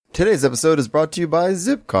Today's episode is brought to you by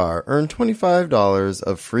Zipcar. Earn $25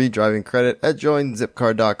 of free driving credit at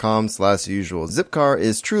joinzipcar.com/usual. Zipcar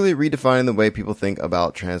is truly redefining the way people think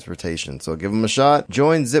about transportation. So give them a shot.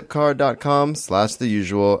 Join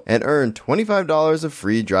zipcar.com/theusual and earn $25 of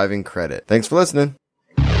free driving credit. Thanks for listening.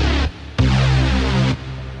 The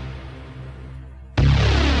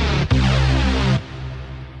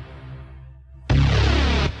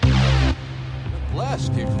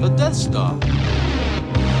blast came from the Death Star.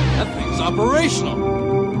 That thing's operational.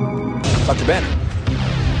 Dr. Banner,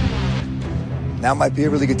 now might be a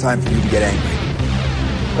really good time for you to get angry.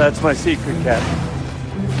 That's my secret, Captain.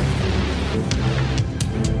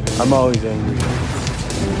 I'm always angry.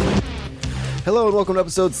 Hello and welcome to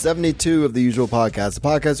episode 72 of The Usual Podcast, a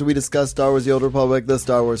podcast where we discuss Star Wars The Old Republic, the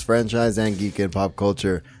Star Wars franchise, and geek and pop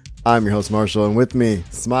culture. I'm your host, Marshall, and with me,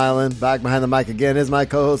 smiling, back behind the mic again, is my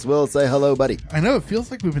co-host, Will. Say hello, buddy. I know, it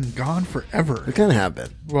feels like we've been gone forever. We kind of have been.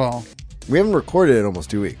 Well, we haven't recorded in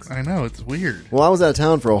almost 2 weeks. I know, it's weird. Well, I was out of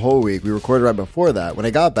town for a whole week. We recorded right before that. When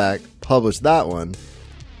I got back, published that one,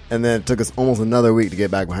 and then it took us almost another week to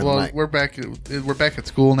get back behind the mic. We're back at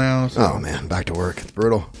school now. So. Oh, man, back to work. It's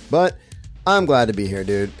brutal. But I'm glad to be here,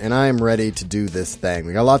 dude, and I'm ready to do this thing.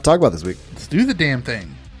 We got a lot to talk about this week. Let's do the damn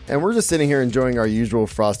thing. And we're just sitting here enjoying our usual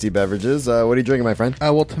frosty beverages. What are you drinking, my friend?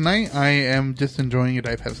 Well, tonight I am just enjoying a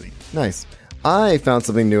Diet Pepsi. Nice. I found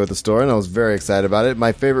something new at the store, and I was very excited about it.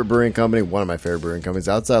 My favorite brewing company, one of my favorite brewing companies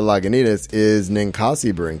outside of Lagunitas, is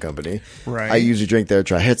Ninkasi Brewing Company. Right. I usually drink their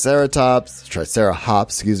Tricera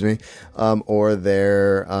hops, or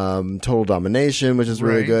their Total Domination, which is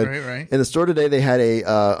really good. Right. In the store today, they had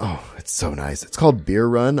it's so nice. It's called Beer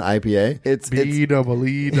Run IPA. It's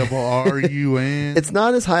BEERUN. It's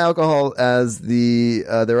not as high alcohol as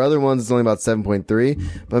their other ones. It's only about 7.3,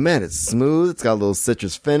 but man, it's smooth. It's got a little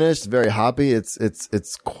citrus finish. It's very hoppy.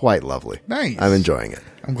 It's quite lovely. Nice. I'm enjoying it.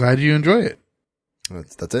 I'm glad you enjoy it.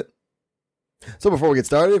 That's it. So before we get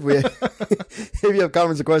started, if you have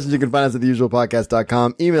comments or questions, you can find us at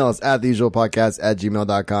theusualpodcast.com. Email us at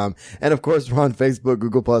theusualpodcast@gmail.com. And of course, we're on Facebook,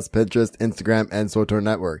 Google+, Pinterest, Instagram, and SWTOR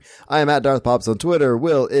Network. I am at Darth Pops on Twitter.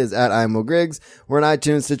 Will is at I'm Will Griggs. We're on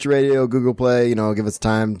iTunes, Stitcher Radio, Google Play. Give us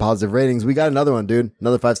time, positive ratings. We got another one, dude.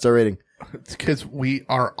 Another 5-star rating. It's because we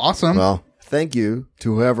are awesome. Well, thank you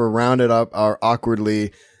to whoever rounded up our awkward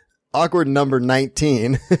number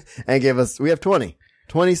 19 and gave us, we have 20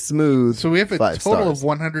 smooth. So we have a total stars. of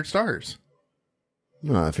 100 stars.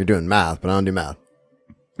 Well, if you're doing math, but I don't do math.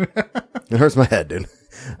 It hurts my head, dude.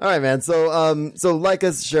 All right, man. So like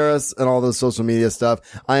us, share us, and all those social media stuff.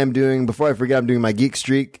 Before I forget, I'm doing my geek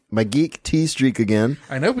tea streak again.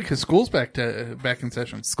 I know, because school's back in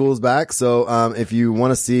session. School's back. So, if you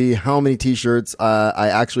want to see how many t-shirts, I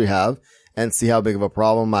actually have and see how big of a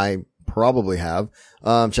problem I probably have,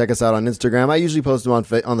 check us out on Instagram. I usually post them on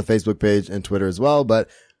the Facebook page and Twitter as well, but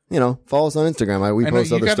follow us on Instagram. We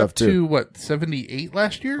post other stuff too. You got up to 78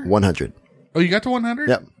 last year? 100. Oh, you got to 100?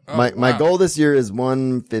 Yep. Oh, my goal this year is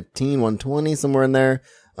 115, 120, somewhere in there.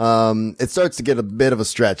 It starts to get a bit of a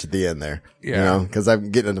stretch at the end there. Yeah. Because I'm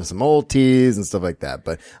getting into some old tees and stuff like that.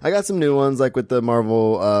 But I got some new ones, like with the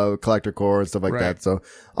Marvel Collector Core and stuff like that. So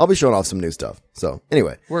I'll be showing off some new stuff. So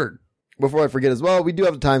anyway. Word. Before I forget as well, we do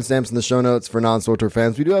have the timestamps in the show notes for non-SWTOR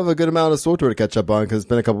fans. We do have a good amount of SWTOR to catch up on because it's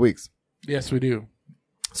been a couple weeks. Yes, we do.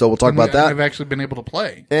 So we'll talk about that. I've actually been able to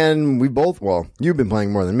play. And we both, you've been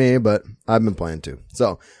playing more than me, but I've been playing too. So,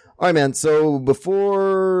 all right, man. So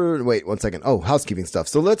wait 1 second. Oh, housekeeping stuff.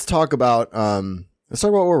 So let's talk about where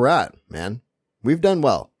we're at, man. We've done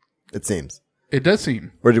well, it seems. It does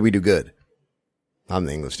seem. Or did we do good? I'm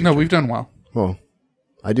the English teacher. No, we've done well. Well,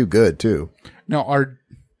 I do good too. No,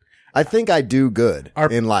 I think I do good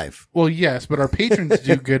in life. Well, yes, but our patrons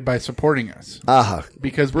do good by supporting us.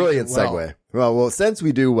 Because brilliant segue. Well, since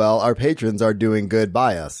we do well, our patrons are doing good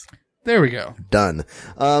by us. There we go. Done.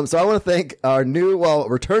 So I want to thank our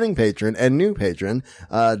returning patron and new patron,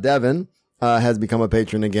 Devin, has become a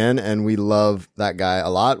patron again, and we love that guy a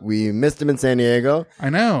lot. We missed him in San Diego. I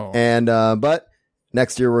know. And, but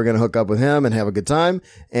next year we're going to hook up with him and have a good time.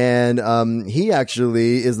 And, he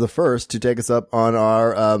actually is the first to take us up on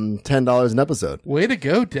our, $10 an episode. Way to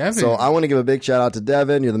go, Devin. So I want to give a big shout out to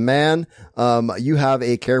Devin. You're the man. You have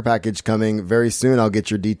a care package coming very soon. I'll get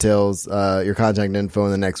your details, your contact info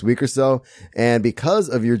in the next week or so. And because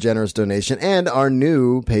of your generous donation and our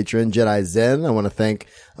new patron, Jedi Zen, I want to thank,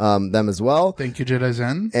 them as well. Thank you, Jedi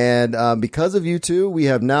Zen. And, because of you two, we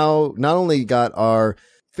have now not only got our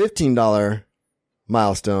 $15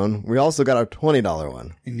 milestone, we also got our $20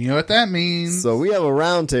 one. And you know what that means. So we have a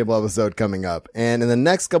roundtable episode coming up. And in the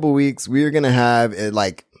next couple weeks, we are going to have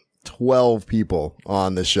 12 people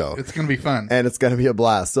on the show. It's going to be fun. And it's going to be a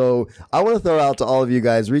blast. So I want to throw out to all of you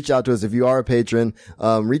guys, reach out to us. If you are a patron,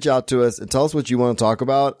 reach out to us and tell us what you want to talk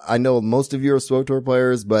about. I know most of you are SWTOR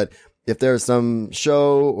players, but if there's some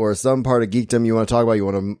show or some part of geekdom you want to talk about, you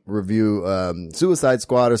want to review Suicide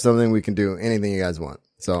Squad or something, we can do anything you guys want.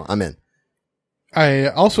 So I'm in. I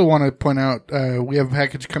also want to point out, we have a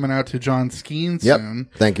package coming out to John Skeen soon.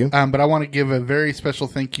 Thank you. But I want to give a very special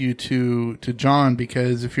thank you to John,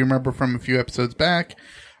 because if you remember from a few episodes back,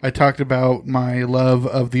 I talked about my love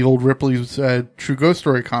of the old Ripley's True Ghost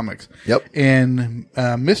Story comics. Yep. And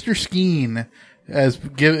Mr. Skeen has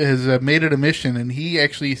made it a mission, and he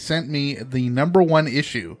actually sent me the #1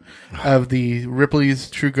 issue of the Ripley's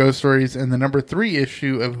True Ghost Stories and the #3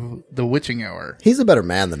 issue of The Witching Hour. He's a better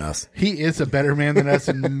man than us. He is a better man than us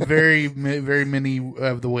in very, very many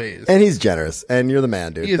of the ways. And he's generous. And you're the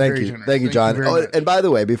man, dude. He is Thank very you. generous. Thank you, John. Thank you very much. And by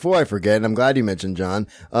the way, before I forget, and I'm glad you mentioned John,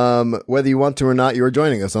 whether you want to or not, you are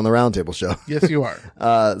joining us on the Roundtable Show. Yes, you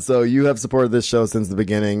are. So you have supported this show since the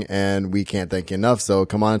beginning, and we can't thank you enough. So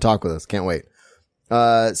come on and talk with us. Can't wait.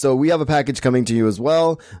 So we have a package coming to you as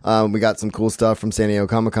well. We got some cool stuff from San Diego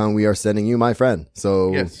Comic-Con. We are sending you, my friend.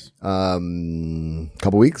 So, Yes.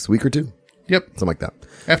 Couple weeks, week or two, Yep. something like that.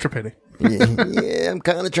 After payday. Yeah, I'm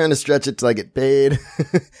kind of trying to stretch it till I get paid.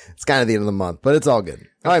 It's kind of the end of the month, but it's all good.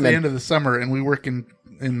 All right, It's the man. end of the summer, and we work in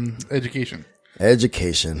education.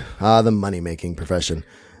 Education. The money-making profession.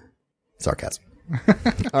 Sarcasm.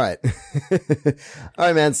 All right. All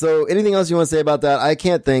right, man. So anything else you want to say about that? I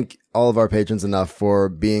can't thank all of our patrons enough for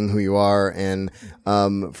being who you are and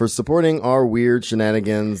for supporting our weird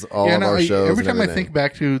shenanigans, all of our shows. Every and time I everything. think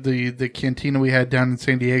back to the cantina we had down in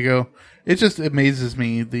San Diego, it just amazes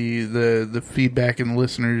me the feedback and the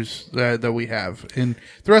listeners that we have, and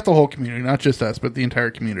throughout the whole community, not just us, but the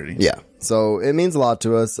entire community. Yeah. So it means a lot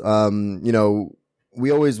to us.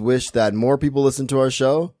 We always wish that more people listen to our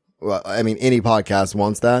show. Well, I mean, any podcast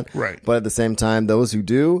wants that. Right. But at the same time, those who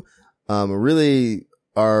do, really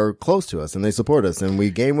are close to us and they support us and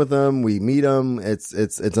we game with them. We meet them. It's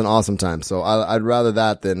an awesome time. So I'd rather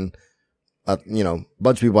that than, a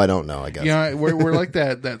bunch of people I don't know, I guess. Yeah, we're like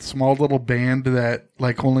that small little band that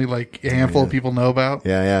only a handful of people know about.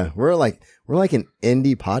 Yeah. Yeah. We're like an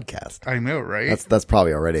indie podcast. I know, right? That's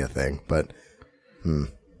probably already a thing, but, Should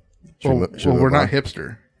we we're move not on?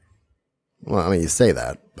 hipster. Well, I mean, you say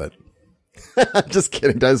that, but just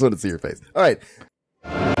kidding. I just want to see your face. All right.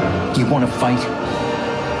 You want to fight?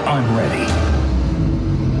 I'm ready.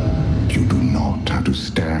 You do not have to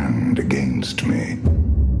stand against me.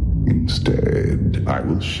 Instead, I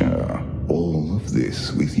will share all of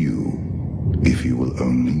this with you if you will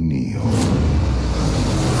only kneel.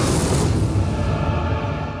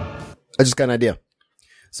 I just got an idea.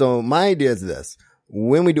 So my idea is this.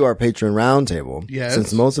 When we do our Patreon roundtable, Yes.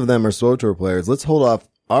 since most of them are SWTOR players, let's hold off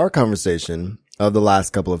our conversation of the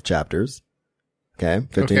last couple of chapters. Okay.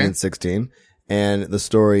 15 Okay. and 16 and the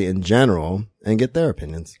story in general and get their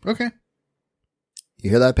opinions. Okay.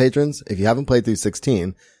 You hear that, patrons? If you haven't played through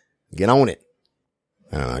 16, get on it.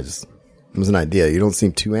 I don't know. It was an idea. You don't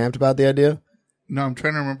seem too amped about the idea. No, I'm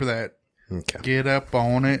trying to remember that. Okay. Get up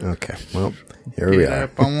on it. Okay. Well, here we Get are.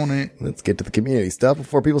 up on it. Let's get to the community stuff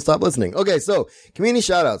before people stop listening. Okay, so community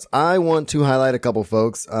shoutouts. I want to highlight a couple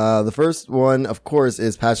folks. The first one, of course,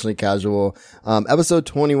 is Passionately Casual. Episode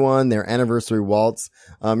 21, their anniversary waltz.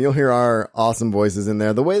 You'll hear our awesome voices in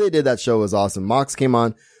there. The way they did that show was awesome. Mox came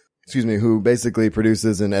on, who basically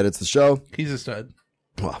produces and edits the show. He's a stud.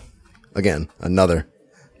 Well, again, another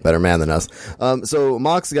better man than us. So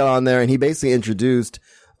Mox got on there and he basically introduced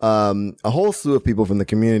a whole slew of people from the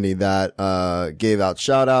community that gave out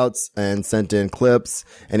shout outs and sent in clips,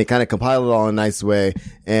 and he kind of compiled it all in a nice way.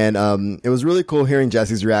 And it was really cool hearing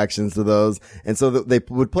Jesse's reactions to those. And so they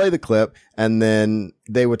would play the clip and then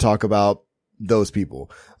they would talk about those people.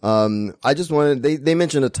 I just wanted, they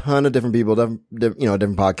mentioned a ton of different people,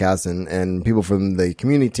 different podcasts and people from the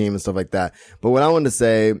community team and stuff like that. But what I wanted to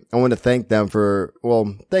say, I wanted to thank them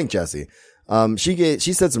thank Jessie.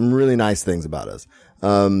 She said some really nice things about us.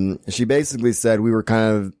 She basically said we were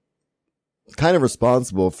kind of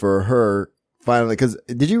responsible for her finally, cause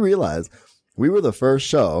did you realize we were the first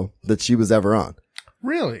show that she was ever on?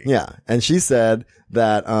 Really? Yeah. And she said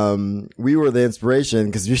that, we were the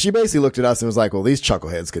inspiration cause she basically looked at us and was like, well, these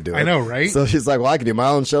chuckleheads could do it. I know, right? So she's like, well, I could do my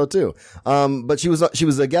own show too. But she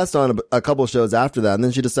was a guest on a couple of shows after that. And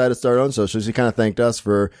then she decided to start her own show. So she kind of thanked us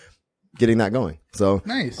for getting that going. So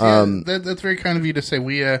Nice. Yeah, that's very kind of you to say.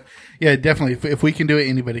 We, yeah, definitely. If we can do it,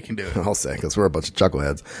 anybody can do it. I'll say, because we're a bunch of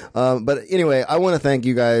chuckleheads. But anyway, I want to thank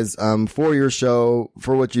you guys for your show,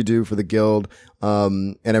 for what you do for the guild,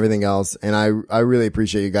 and everything else. And I really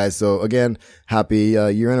appreciate you guys. So again, happy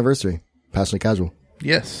year anniversary, Passionately Casual.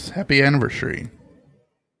 Yes, happy anniversary.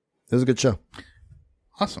 It was a good show.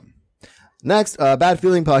 Awesome. Next, Bad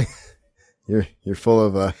Feeling Podcast. You're full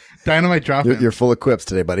of Dynamite dropping. You're full of quips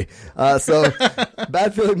today, buddy. So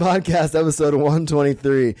Bad Feeling Podcast episode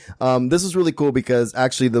 123. This was really cool because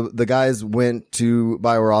actually the guys went to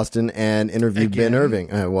Bioware Austin and interviewed Ben Irving.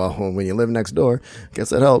 Well, when you live next door, I guess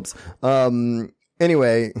that helps.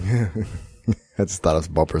 Anyway, I just thought it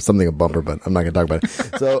was a bumper, but I'm not going to talk about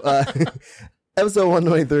it. So, episode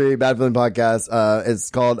 123, Bad Feeling Podcast. It's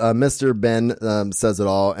called Mr. Ben Says It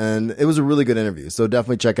All, and it was a really good interview. So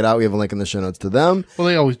definitely check it out. We have a link in the show notes to them. Well,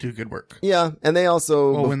 they always do good work. Yeah, and they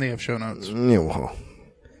also... Well, when they have show notes. Yeah, well,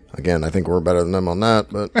 again, I think we're better than them on that,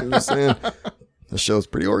 but I'm just saying, the show's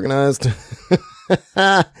pretty organized.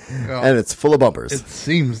 Well, and it's full of bumpers. It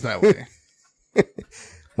seems that way.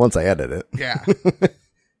 Once I edit it. Yeah.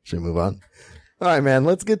 Should we move on? All right, man,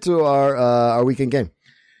 let's get to our weekend game.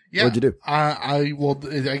 Yeah. What'd you do?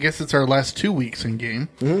 I guess it's our last 2 weeks in game.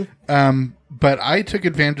 Mm-hmm. But I took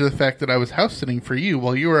advantage of the fact that I was house sitting for you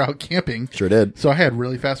while you were out camping. Sure did. So I had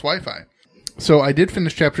really fast Wi-Fi. So I did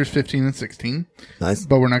finish chapters 15 and 16. Nice.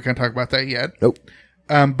 But we're not going to talk about that yet. Nope.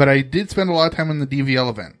 But I did spend a lot of time in the DVL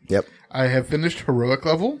event. Yep. I have finished heroic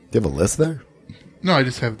level. Do you have a list there? No, I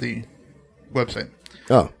just have the website.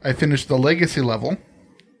 Oh. I finished the legacy level.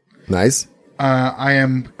 Nice. I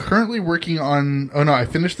am currently working on... Oh, no, I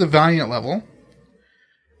finished the Valiant level.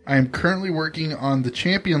 I am currently working on the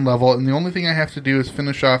Champion level, and the only thing I have to do is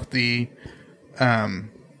finish off the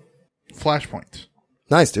Flashpoint.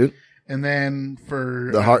 Nice, dude. And then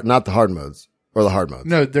for... Not the hard modes. Or the hard modes.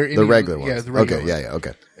 No, they're... The regular ones. Yeah, the regular Okay, ones. yeah,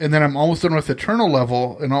 okay. And then I'm almost done with Eternal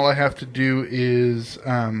level, and all I have to do is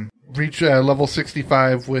reach level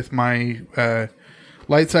 65 with my...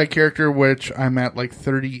 light side character, which I'm at like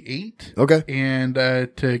 38. Okay. And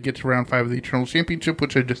to get to round 5 of the Eternal Championship,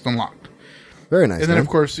 which I just unlocked. Very nice. And then, man. of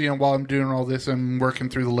course, while I'm doing all this, I'm working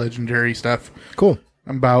through the Legendary stuff. Cool.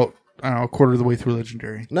 I'm about, a quarter of the way through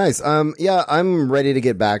Legendary. Nice. Yeah, I'm ready to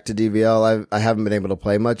get back to DVL. I haven't been able to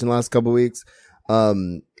play much in the last couple of weeks.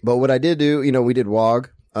 But what I did do, we did WoG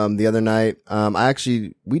the other night.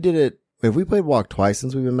 We did it. Have we played WoG twice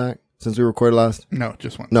since we've been back? Since we recorded last? No,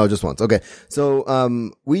 just once. No, just once. Okay. So,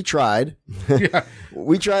 we tried. Yeah.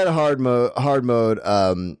 We tried a hard mode,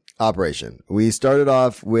 operation. We started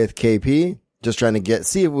off with KP, just trying to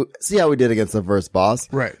see how we did against the first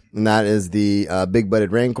boss. Right. And that is the,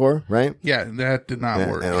 big-butted Rancor, right? Yeah, that did not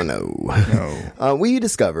work. Oh, no. No. We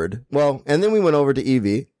discovered, and then we went over to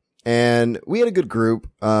EV, and we had a good group,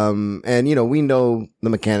 and, we know the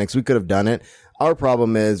mechanics. We could have done it. Our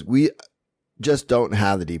problem is we just don't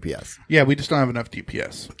have the DPS. Yeah, we just don't have enough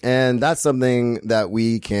DPS. And that's something that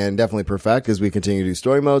we can definitely perfect as we continue to do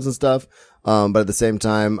story modes and stuff. But at the same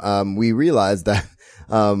time, we realized that,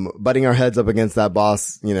 butting our heads up against that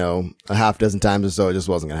boss, a half dozen times or so, it just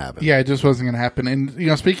wasn't going to happen. Yeah, it just wasn't going to happen.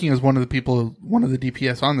 And, speaking as one of the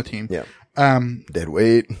DPS on the team. Yeah. Dead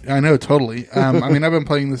weight. I know, totally. I've been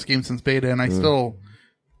playing this game since beta, and I still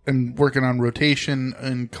am working on rotation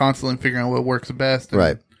and constantly figuring out what works best. And,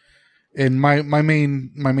 right. And my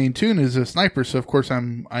main tune is a sniper, so of course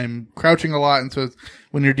I'm crouching a lot, and so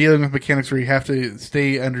when you're dealing with mechanics where you have to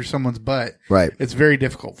stay under someone's butt, right, it's very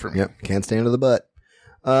difficult for me. Yep, can't stay under the butt.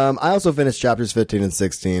 I also finished chapters 15 and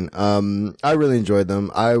 16. I really enjoyed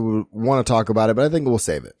them. I want to talk about it, but I think we'll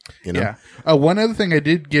save it. Yeah. One other thing I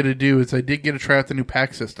did get to do is I did get to try out the new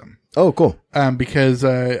pack system. Oh, cool. Because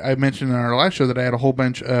I mentioned in our last show that I had a whole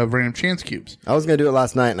bunch of random chance cubes. I was going to do it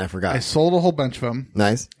last night and I forgot. I sold a whole bunch of them.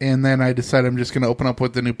 Nice. And then I decided I'm just going to open up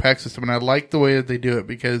with the new pack system, and I like the way that they do it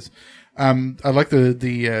because I like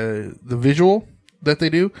the visual that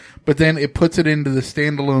they do, but then it puts it into the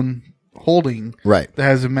standalone holding, right, that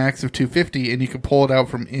has a max of 250, and you can pull it out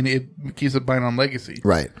from, and it keeps it bind on Legacy,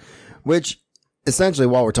 right, which essentially,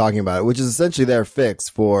 while we're talking about it, which is essentially their fix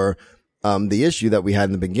for the issue that we had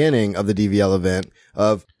in the beginning of the DVL event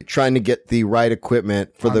of trying to get the right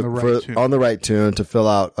equipment on the right tune to fill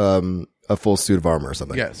out a full suit of armor or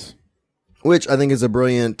something. Yes. Which I think is a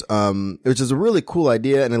brilliant, which is a really cool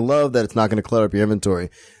idea, and I love that it's not going to clutter up your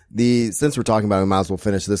inventory. Since we're talking about it, we might as well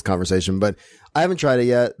finish this conversation, but I haven't tried it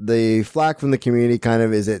yet. The flack from the community kind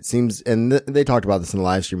of is, it seems, and they talked about this in the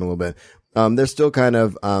live stream a little bit. They're still kind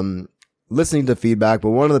of, listening to feedback, but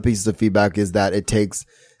one of the pieces of feedback is that it takes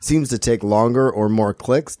seems to take longer or more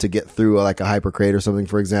clicks to get through like a hyper crate or something,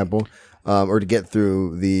 for example. Or to get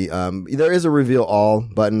through the, there is a reveal all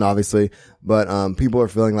button, obviously, but, people are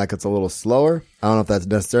feeling like it's a little slower. I don't know if that's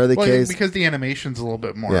necessarily the case. Because the animation's a little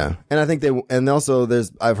bit more. Yeah. And I think and also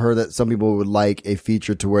I've heard that some people would like a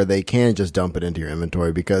feature to where they can just dump it into your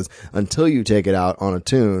inventory, because until you take it out on a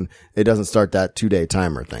tune, it doesn't start that 2-day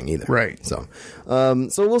timer thing either. Right. So,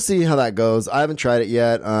 so we'll see how that goes. I haven't tried it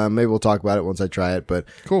yet. Maybe we'll talk about it once I try it, but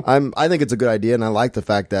cool. I think it's a good idea. And I like the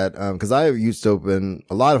fact that, cause I used to open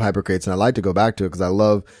a lot of hyper crates and I like to go back to it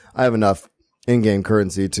because I have enough in-game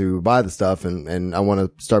currency to buy the stuff and I want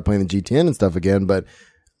to start playing the GTN and stuff again, but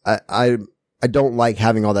I don't like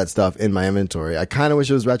having all that stuff in my inventory. I kind of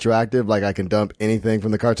wish it was retroactive, like I can dump anything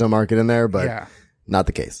from the cartel market in there, but not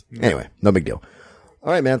the case. Yeah. Anyway, no big deal.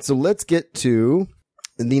 All right, man. So let's get to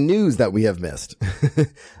the news that we have missed.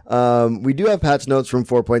 We do have patch notes from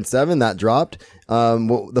 4.7 that dropped.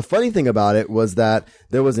 Well, the funny thing about it was that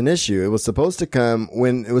there was an issue. It was supposed to come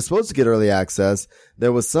when it was supposed to get early access.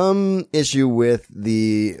 There was some issue with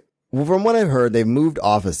from what I've heard, they've moved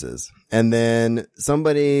offices and then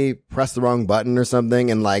somebody pressed the wrong button or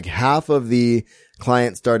something. And like half of the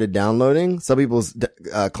clients started downloading. Some people's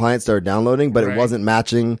clients started downloading, but it wasn't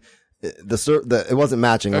matching. It wasn't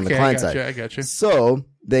matching on the client side. I got you. So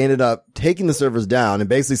they ended up taking the servers down and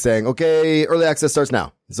basically saying, okay, early access starts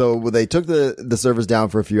now. So they took the servers down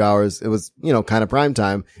for a few hours. It was, kind of prime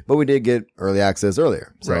time, but we did get early access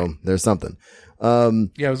earlier. So there's something.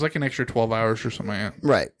 It was like an extra 12 hours or something like that.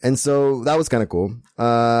 Right. And so that was kind of cool.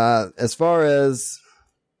 As far as,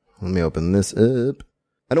 let me open this up.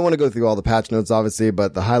 I don't want to go through all the patch notes, obviously,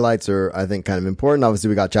 but the highlights are, I think, kind of important. Obviously,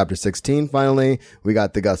 we got chapter 16 finally. We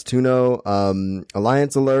got the Gustuno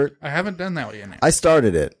Alliance alert. I haven't done that yet. I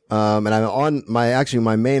started it. And I'm on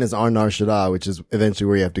my main is on Nar Shaddaa, which is eventually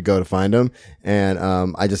where you have to go to find him. And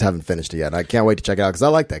I just haven't finished it yet. I can't wait to check it out because I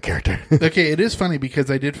like that character. Okay, it is funny because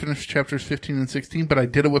I did finish chapters 15 and 16, but I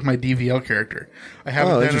did it with my DVL character. I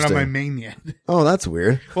haven't done it on my main yet. Oh, that's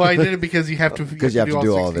weird. Well, I did it because you have to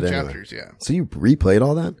do all of it chapters, anyway. Yeah. So you replayed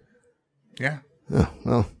all that? Yeah. Oh,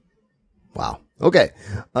 well. Wow. Okay.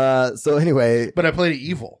 So anyway. But I played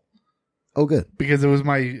evil. Oh, good. Because it was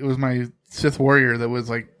my Sith warrior that was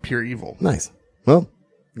like pure evil. Nice. Well,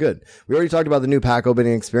 good. We already talked about the new pack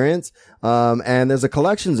opening experience. And there's a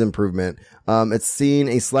collections improvement. It's seen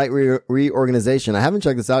a slight reorganization. I haven't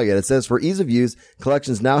checked this out yet. It says for ease of use,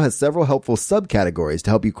 collections now has several helpful subcategories to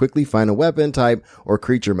help you quickly find a weapon type or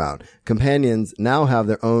creature mount. Companions now have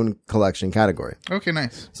their own collection category. Okay,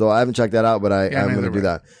 nice. So I haven't checked that out, but I'm going to do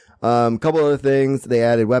that. Couple other things. They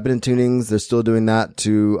added weapon and tunings. They're still doing that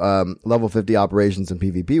to, level 50 operations and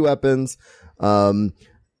PvP weapons.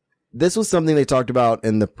 This was something they talked about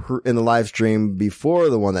in the live stream before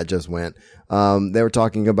the one that just went. They were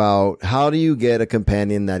talking about how do you get a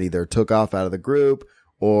companion that either took off out of the group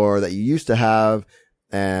or that you used to have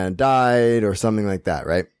and died or something like that,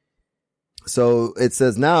 right? So it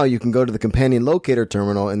says now you can go to the companion locator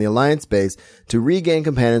terminal in the Alliance base to regain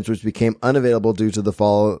companions which became unavailable due to the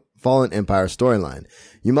Fallen Empire storyline.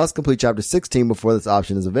 You must complete chapter 16 before this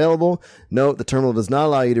option is available. Note, the terminal does not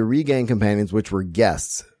allow you to regain companions which were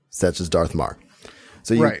guests, such as Darth Marr.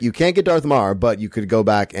 So you can't get Darth Marr, but you could go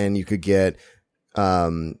back and you could get, I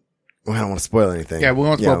don't want to spoil anything. Yeah, we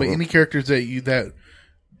won't spoil, but any characters that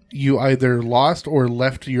you either lost or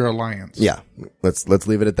left your Alliance. Yeah. Let's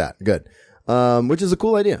leave it at that. Good. Which is a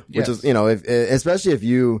cool idea. Yes. Which is, especially if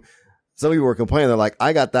some people were complaining, they're like,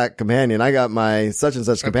 I got that companion. I got my such and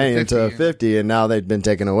such companion to 50 and now they've been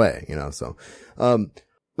taken away, so,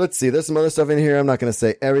 let's see. There's some other stuff in here. I'm not going to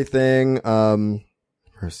say everything.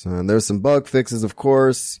 There's some bug fixes, of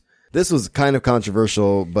course. This was kind of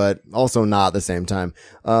controversial, but also not at the same time.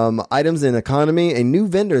 Items in economy. A new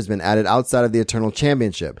vendor has been added outside of the Eternal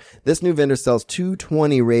Championship. This new vendor sells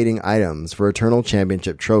 220 rating items for Eternal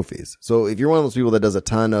Championship trophies. So if you're one of those people that does a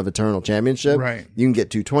ton of Eternal Championship, you can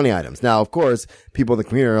get 220 items. Now, of course, people in the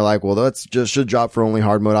community are like, well, that's just should drop for only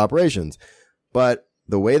hard mode operations. But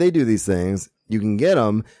the way they do these things, you can get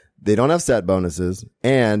them. They don't have set bonuses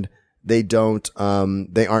and they aren't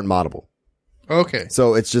moddable. Okay.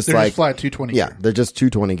 So it's just they're like just flat 220 gear. Gear. They're just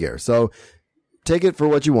 220 gear. So take it for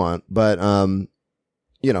what you want, but but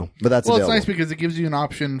that's well, available. it's nice because it gives you an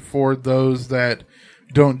option for those that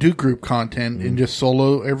don't do group content and just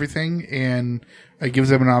solo everything, and it gives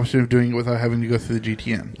them an option of doing it without having to go through the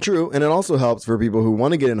GTN. True, and it also helps for people who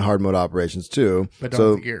want to get in hard mode operations too, But don't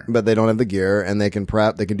have the gear. But they don't have the gear, and they can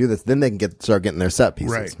prep. They can do this. Then they can start getting their set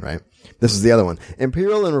pieces. Right. This is the other one.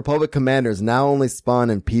 Imperial and Republic commanders now only spawn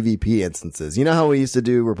in PvP instances. You know how we used to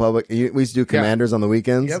do Republic? We used to do commanders on the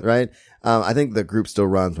weekends, Yep. right? I think the group still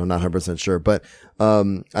runs, but I'm not 100% sure. But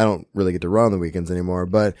I don't really get to run on the weekends anymore.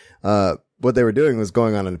 But what they were doing was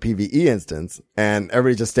going on in a PvE instance, and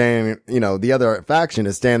everybody just standing, the other faction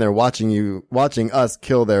is standing there watching us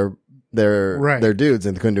kill their dudes,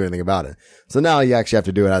 and they couldn't do anything about it. So now you actually have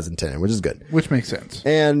to do it as intended, which is good. Which makes sense.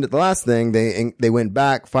 And the last thing, they went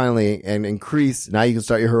back finally and increased, now you can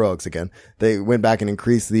start your heroics again. They went back and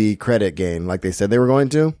increased the credit gain like they said they were going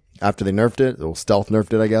to. After they nerfed it, or stealth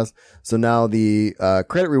nerfed it, I guess. So now the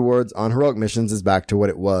credit rewards on heroic missions is back to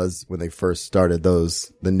what it was when they first started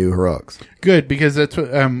the new heroics. Good, because that's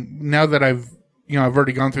what, now that I've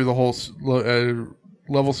already gone through the whole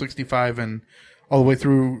level 65 and all the way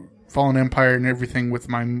through Fallen Empire and everything with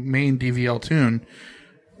my main DVL tune.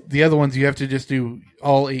 The other ones you have to just do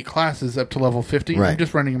all 8 classes up to level 50. Right. I'm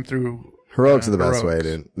just running them through. Heroics are the best way,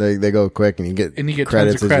 dude. They go quick, and you get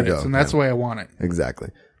credits tons of credits, as you go. and that's the way I want it. Exactly.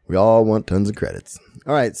 We all want tons of credits.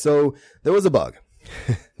 All right, so there was a bug.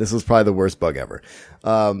 This was probably the worst bug ever.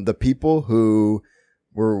 The people who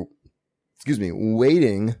were,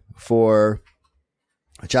 waiting for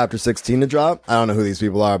Chapter 16 to drop. I don't know who these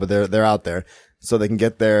people are, but they're out there, so they can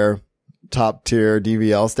get their top tier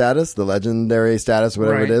DVL status, the legendary status,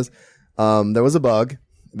 whatever it is. There was a bug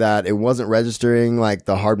that it wasn't registering like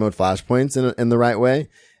the hard mode flashpoints in the right way,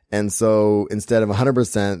 and so instead of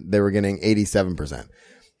 100%, they were getting 87%.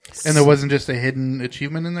 And there wasn't just a hidden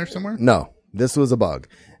achievement in there somewhere? No, this was a bug.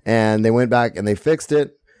 And they went back and they fixed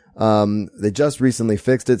it. They just recently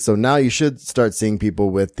fixed it. So now you should start seeing people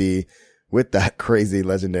with that crazy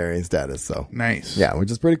legendary status. So nice. Yeah, which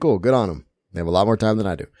is pretty cool. Good on them. They have a lot more time than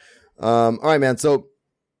I do. All right, man. So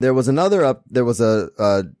there was a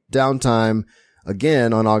downtime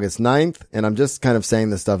again on August 9th. And I'm just kind of saying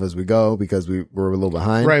this stuff as we go because we were a little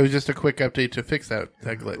behind. Right. It was just a quick update to fix that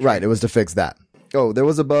glitch. Right. It was to fix that. Oh, there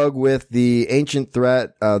was a bug with the ancient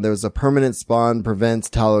threat. There was a permanent spawn prevents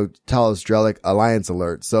Talos Drellic alliance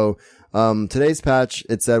alert. So, today's patch,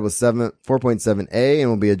 it said was 4.7a and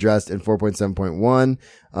will be addressed in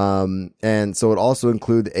 4.7.1. And so it also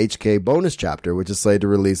include the HK bonus chapter, which is slated to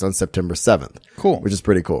release on September 7th. Cool. Which is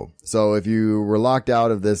pretty cool. So if you were locked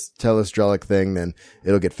out of this Talos Drellic thing, then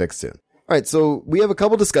it'll get fixed soon. All right. So we have a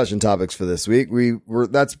couple discussion topics for this week.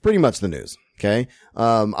 That's pretty much the news. Okay.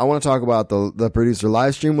 I want to talk about the producer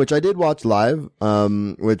live stream, which I did watch live,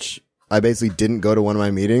 which I basically didn't go to one of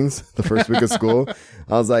my meetings the first week of school.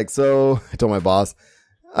 I was like, I told my boss,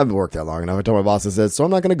 I've been worked that long enough. I told my boss, I said, so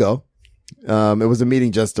I'm not going to go. It was a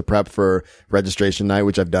meeting just to prep for registration night,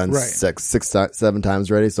 which I've done 7 times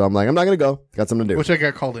already. So I'm like, I'm not going to go. Got something to do. Which I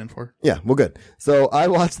got called in for. Yeah. Well, good. So I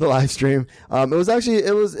watched the live stream.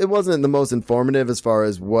 It wasn't the most informative as far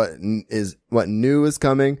as what new is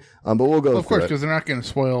coming. But we'll go. Of course, because they're not going to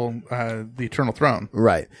spoil, the Eternal Throne.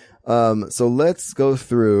 Right. So let's go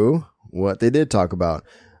through what they did talk about.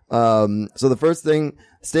 So the first thing,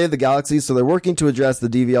 State of the Galaxy. So they're working to address the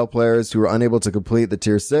DVL players who are unable to complete the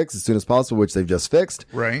tier 6 as soon as possible, which they've just fixed.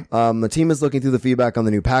 Right. The team is looking through the feedback on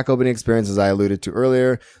the new pack opening experience, as I alluded to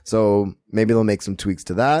earlier. So maybe they'll make some tweaks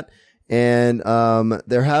to that. And,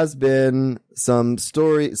 there has been some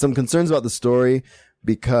concerns about the story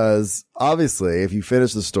because obviously if you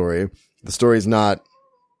finish the story is not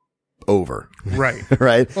over. Right.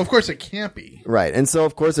 Right. Well, of course it can't be. Right. And so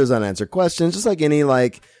of course there's unanswered questions, just like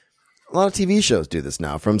a lot of TV shows do this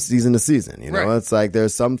now from season to season. You know, Right. It's like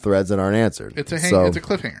there's some threads that aren't answered. It's a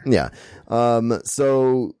cliffhanger. Yeah.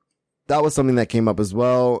 So that was something that came up as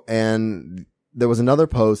well. And there was another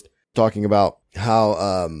post talking about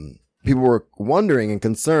how, people were wondering and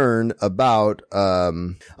concerned about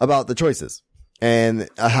the choices and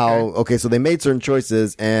so they made certain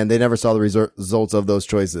choices and they never saw the results of those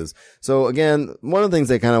choices. So again, one of the things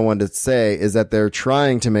they kind of wanted to say is that they're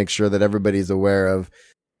trying to make sure that everybody's aware of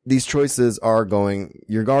these choices you're going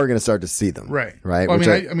to start to see them. Right. Right. Well,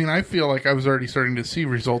 I feel like I was already starting to see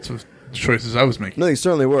results of the choices I was making. No, you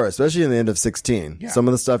certainly were, especially in the end of 16. Yeah. Some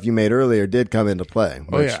of the stuff you made earlier did come into play,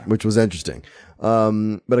 which was interesting.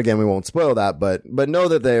 But again, we won't spoil that, but know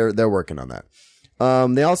that they're working on that.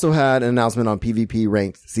 They also had an announcement on PvP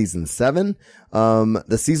ranked season 7.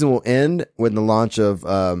 The season will end with the launch of,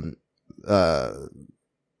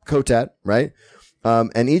 Kotat, right?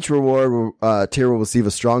 And each reward tier will receive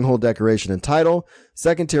a stronghold decoration and title.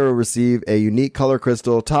 Second tier will receive a unique color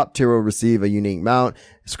crystal. Top tier will receive a unique mount.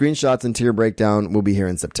 Screenshots and tier breakdown will be here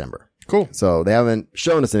in September. Cool. So they haven't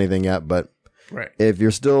shown us anything yet, but Right. if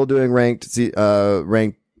you're still doing ranked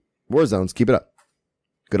war zones, keep it up.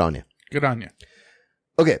 Good on you. Good on you.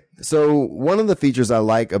 Okay, so one of the things I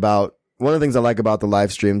like about the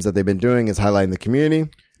live streams that they've been doing is highlighting the community.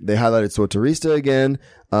 They highlighted Soturista again.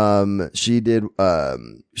 They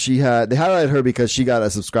highlighted her because she got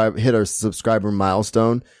hit her subscriber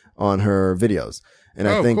milestone on her videos. And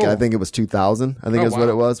I think it was 2,000. I think is what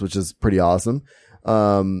it was, which is pretty awesome.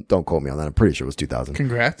 Don't quote me on that. I'm pretty sure it was 2,000.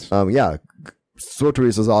 Congrats. Yeah.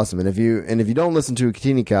 Soturista is awesome. And if you don't listen to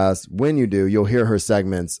KatiniCast, when you do, you'll hear her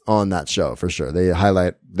segments on that show for sure.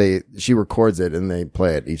 She records it and they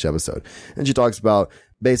play it each episode. And she talks about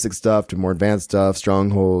basic stuff to more advanced stuff,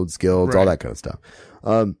 strongholds, guilds, all that kind of stuff.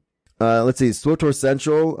 Let's see, SWTOR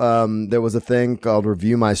Central, there was a thing called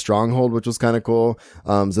Review My Stronghold, which was kind of cool.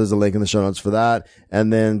 So there's a link in the show notes for that.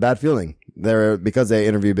 And then Bad Feeling. Because they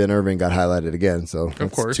interviewed Ben Irving, got highlighted again. So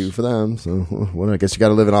that's 2 for them. So I guess you got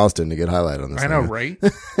to live in Austin to get highlighted on this. I know, right?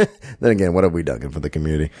 Then again, what have we done for the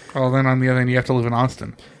community? Oh, then on the other end, you have to live in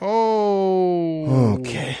Austin. Oh.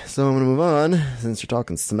 Okay. So I'm going to move on since you're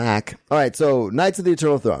talking smack. All right. So Knights of the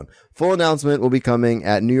Eternal Throne. Full announcement will be coming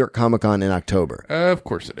at New York Comic Con in October. Of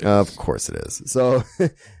course it is. Of course it is. So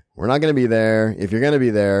we're not going to be there. If you're going to be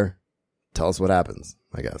there, tell us what happens,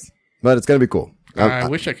 I guess. But it's going to be cool. I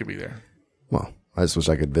wish I could be there. Well, I just wish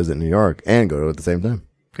I could visit New York and go to it at the same time.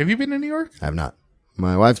 Have you been to New York? I have not.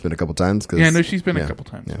 My wife's been a couple times. Yeah, I know she's been a couple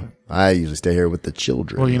times. Yeah. I usually stay here with the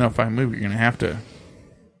children. Well, if I move, you're going to have to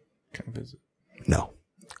kind of visit. No.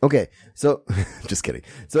 Okay, so just kidding.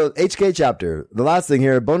 So HK chapter, the last thing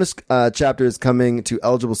here, bonus chapter is coming to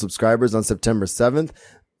eligible subscribers on September 7th.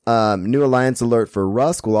 New alliance alert for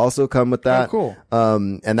Rusk will also come with that. Oh,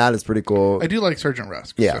 cool. And that is pretty cool. I do like Sergeant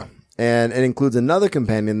Rusk. Yeah. So. And it includes another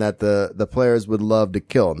companion that the players would love to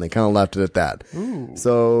kill, and they kind of left it at that. Ooh.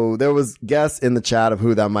 So there was guess in the chat of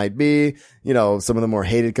who that might be. Some of the more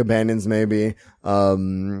hated companions, maybe. I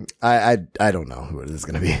don't know who it is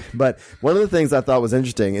going to be. But one of the things I thought was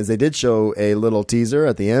interesting is they did show a little teaser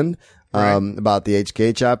at the end, about the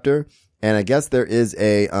HK chapter, and I guess there is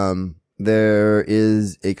a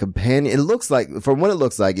companion. It looks like, from what it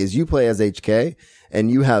looks like, is you play as HK, and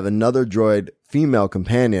you have another droid female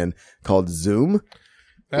companion called Zoom.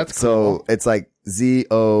 That's cool. So it's like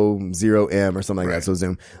ZO0M or something like that. So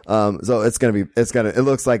Zoom. So it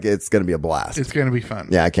looks like it's going to be a blast. It's going to be fun.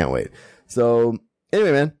 Yeah, I can't wait. So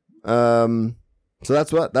anyway, man. So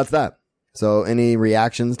that's that. So any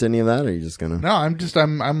reactions to any of that? Or are you just going to? No,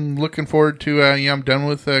 I'm looking forward to, I'm done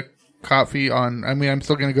with coffee I'm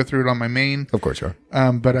still going to go through it on my main. Of course you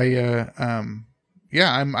are. But I'm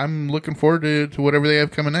looking forward to whatever they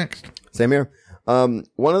have coming next. Same here.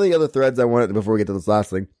 One of the other threads I wanted, before we get to this last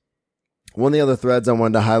thing, one of the other threads I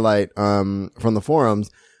wanted to highlight, from the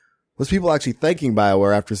forums was people actually thanking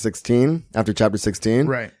BioWare after chapter 16.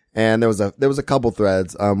 Right. And there was a couple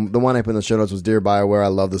threads. The one I put in the show notes was, "Dear BioWare, I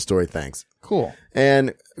love the story. Thanks." Cool.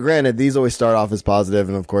 And granted, these always start off as positive,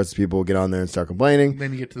 and of course, people get on there and start complaining.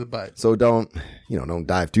 Then you get to the butt. So don't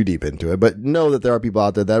dive too deep into it, but know that there are people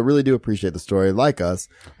out there that really do appreciate the story, like us.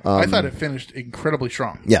 I thought it finished incredibly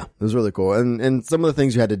strong. Yeah, it was really cool. And some of the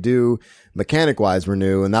things you had to do mechanic wise were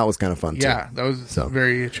new, and that was kind of fun too. Yeah, that was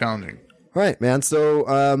very challenging. All right, man. So,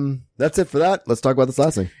 that's it for that. Let's talk about this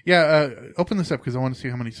last thing. Yeah. Open this up because I want to see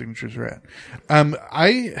how many signatures are at.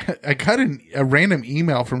 I got a random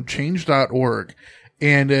email from change.org.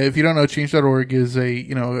 And, if you don't know, change.org is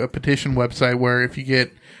a petition website where if you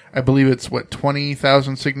get, I believe it's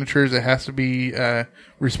 20,000 signatures, it has to be,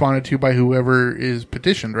 responded to by whoever is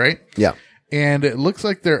petitioned, right? Yeah. And it looks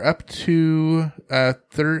like they're up to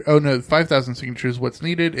 5,000 signatures, what's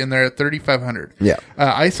needed, and they're at 3,500. Yeah.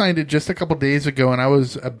 I signed it just a couple days ago, and I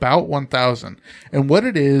was about 1,000. And what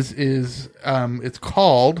it is it's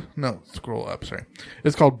called, scroll up, sorry.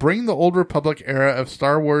 It's called Bring the Old Republic Era of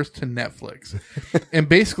Star Wars to Netflix. And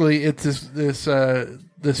basically, it's this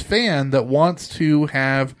fan that wants to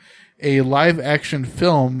have a live action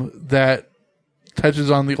film that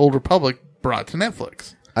touches on the Old Republic brought to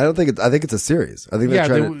Netflix. I think it's a series. I think they're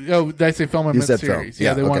trying to. Did I say film? I meant series. Film.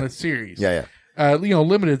 Yeah, they want a series. Yeah.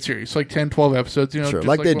 Limited series, so like 10, 12 episodes. Sure, just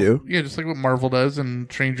like they do. Yeah, just like what Marvel does and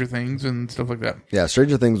Stranger Things and stuff like that. Yeah,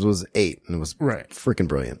 Stranger Things was 8, and it was freaking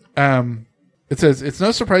brilliant. It says, it's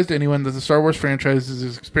no surprise to anyone that the Star Wars franchise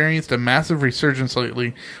has experienced a massive resurgence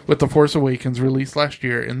lately with The Force Awakens released last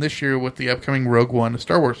year, and this year with the upcoming Rogue One, a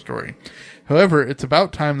Star Wars story. However, it's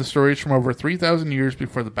about time the stories from over 3,000 years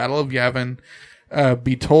before the Battle of Yavin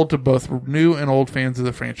be told to both new and old fans of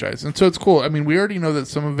the franchise. And so it's cool. I mean, we already know that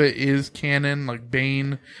some of it is canon, like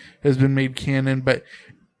Bane has been made canon, but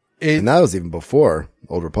and that was even before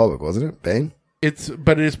Old Republic, wasn't it? Bane?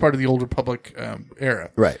 But it is part of the Old Republic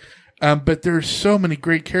era. Right. But there's so many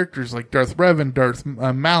great characters like Darth Revan, Darth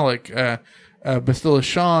Malak, Bastila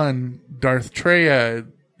Shan, Darth Treya,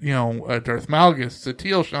 Darth Malgus,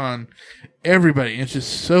 Satele Shan, everybody. It's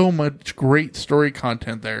just so much great story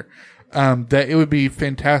content there that it would be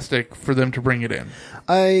fantastic for them to bring it in.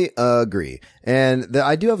 I agree. And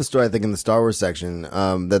I do have a story, I think, in the Star Wars section,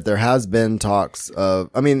 that there has been talks of,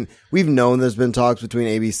 I mean, we've known there's been talks between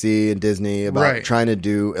ABC and Disney about trying to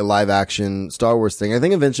do a live action Star Wars thing. I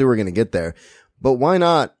think eventually we're going to get there, but why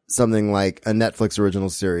not something like a Netflix original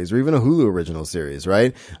series or even a Hulu original series,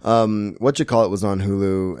 right? What You Call It was on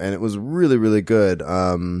Hulu and it was really, really good.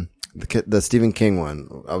 The Stephen King one.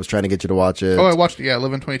 I was trying to get you to watch it. Oh, I watched it. Yeah,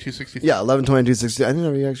 11/22/63. Yeah, 11/22/63. I didn't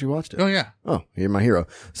know you actually watched it. Oh, yeah. Oh, you're my hero.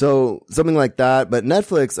 So something like that. But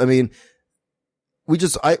Netflix, I mean,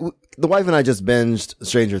 the wife and I just binged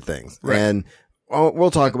Stranger Things, and we'll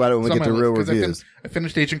talk about it when we get to real reviews. I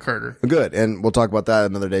finished Agent Carter. Good, and we'll talk about that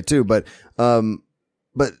another day too. But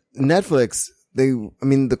Netflix,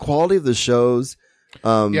 the quality of the shows.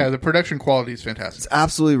 The production quality is fantastic. It's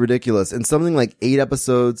absolutely ridiculous. And something like 8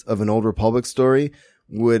 episodes of an Old Republic story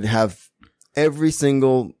would have every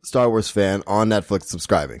single Star Wars fan on Netflix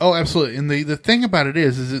subscribing. Oh, absolutely. And the thing about it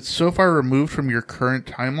is it's so far removed from your current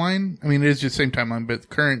timeline. I mean, it is just the same timeline, but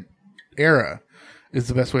current era is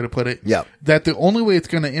the best way to put it. Yeah. That the only way it's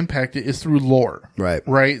going to impact it is through lore. Right.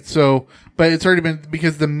 Right. So, but it's already been,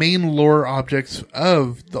 because the main lore objects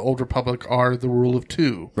of the Old Republic are the Rule of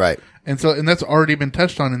Two. Right. And that's already been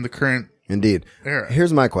touched on in the current era.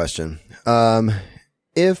 Here's my question. In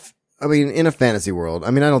a fantasy world, I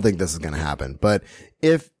don't think this is going to happen, but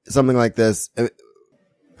if something like this,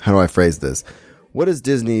 how do I phrase this?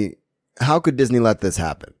 How could Disney let this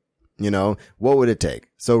happen? What would it take?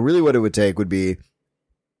 So really what it would take would be,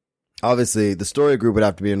 obviously the story group would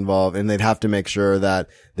have to be involved and they'd have to make sure that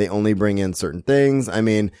they only bring in certain things. I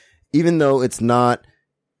mean, even though it's not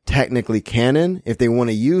technically canon, if they want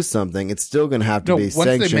to use something, it's still going to have to be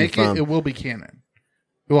sanctioned. Once they make it will be canon.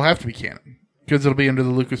 It will have to be canon because it'll be under the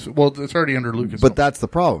Lucas. Well, it's already under Lucas. But that's the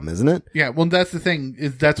problem, isn't it? Yeah. Well, that's the thing.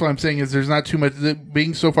 That's what I'm saying is there's not too much,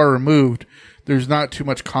 being so far removed, there's not too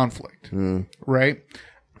much conflict. Right?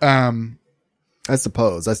 I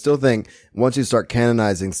suppose. I still think once you start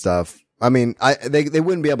canonizing stuff, they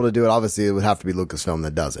wouldn't be able to do it. Obviously, it would have to be Lucasfilm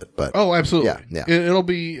that does it. But oh, absolutely. Yeah. It'll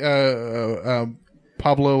be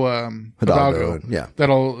Pablo Hidalgo,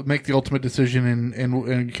 that'll make the ultimate decision,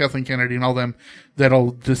 and Kathleen Kennedy and all them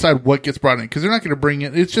that'll decide what gets brought in, because they're not going to bring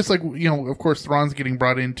in. It's just like, of course, Thrawn's getting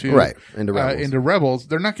brought into Rebels.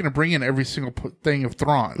 They're not going to bring in every single thing of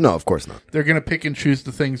Thrawn. No, of course not. They're going to pick and choose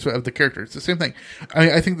the things of the characters. It's the same thing.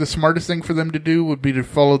 I think the smartest thing for them to do would be to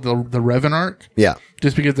follow the Revan arc. Yeah,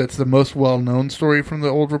 just because that's the most well-known story from the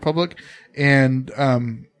Old Republic, and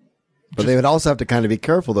but they would also have to kind of be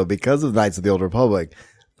careful, though, because of Knights of the Old Republic.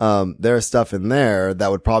 There's stuff in there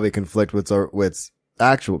that would probably conflict with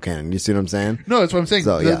actual canon. You see what I'm saying? No, that's what I'm saying.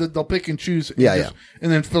 So, they'll pick and choose, and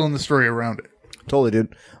then fill in the story around it. Totally,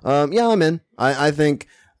 dude. I'm in. I think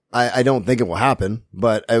I don't think it will happen,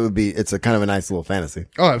 but it's a kind of a nice little fantasy.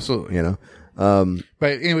 Oh, absolutely. But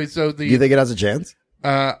anyway, so do you think it has a chance?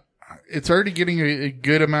 It's already getting a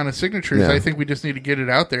good amount of signatures. Yeah. I think we just need to get it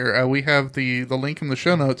out there. We have the link in the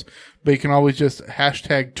show notes, but you can always just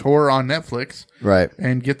hashtag Tor on Netflix. Right.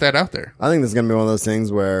 And get that out there. I think this is going to be one of those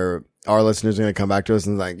things where our listeners are going to come back to us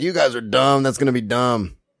and like, you guys are dumb. That's going to be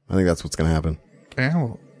dumb. I think that's what's going to happen. Yeah,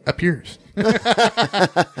 well, up yours.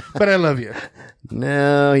 But I love you.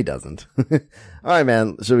 No, he doesn't. All right,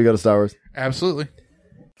 man. Should we go to Star Wars? Absolutely.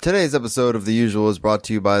 Today's episode of The Usual is brought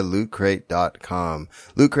to you by LootCrate.com.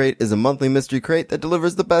 Loot Crate is a monthly mystery crate that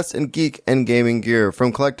delivers the best in geek and gaming gear,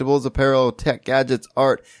 from collectibles, apparel, tech gadgets,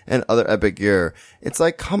 art, and other epic gear. It's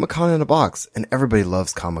like Comic-Con in a box, and everybody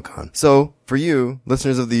loves Comic-Con. So, for you,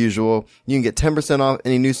 listeners of The Usual, you can get 10% off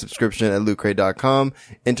any new subscription at LootCrate.com.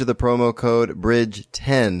 Enter the promo code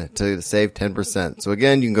BRIDGE10 to save 10%. So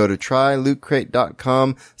again, you can go to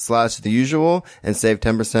trylootcrate.com/theusual and save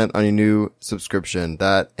 10% on your new subscription.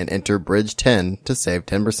 And enter BRIDGE10 to save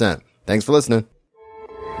 10%. Thanks for listening.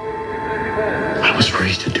 I was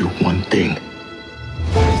raised to do one thing,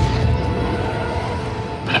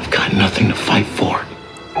 but I've got nothing to fight for.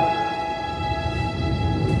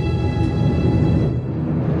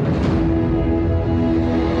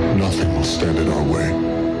 Nothing will stand in our way.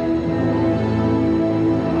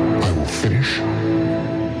 I will finish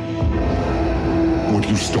what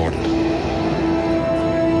you started.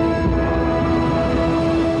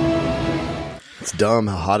 dumb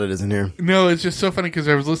how hot it is in here. No, it's just so funny because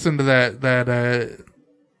I was listening to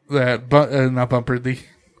not bumper, the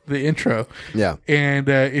intro. Yeah. And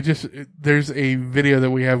there's a video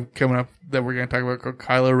that we have coming up that we're going to talk about called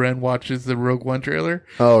Kylo Ren watches the Rogue One trailer.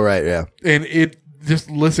 Oh, right, yeah. And it, just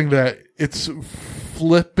listening to that, it's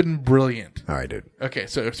flippin' brilliant. All right, dude. Okay,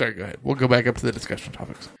 so sorry, go ahead. We'll go back up to the discussion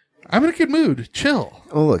topics. I'm in a good mood. Chill.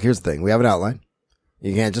 Oh, look, here's the thing. We have an outline.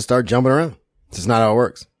 You can't just start jumping around. It's just not how it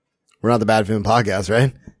works. We're not the Bad Film Podcast,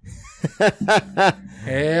 right?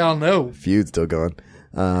 Hell no. Feud's still going.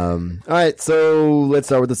 All right, so let's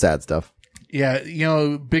start with the sad stuff. Yeah,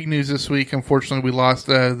 big news this week. Unfortunately, we lost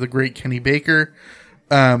the great Kenny Baker.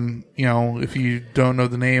 If you don't know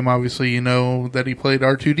the name, obviously you know that he played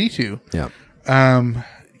R2-D2. Yeah.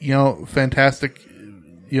 Fantastic,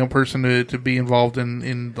 person to be involved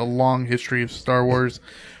in the long history of Star Wars.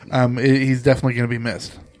 He's definitely going to be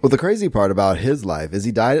missed. Well, the crazy part about his life is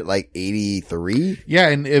he died at like 83. Yeah,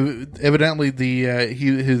 and evidently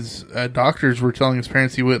his doctors were telling his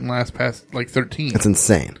parents he wouldn't last past like 13. That's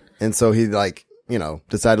insane. And so he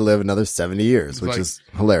decided to live another 70 years, which is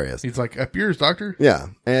hilarious. He's like, up yours, doctor. Yeah.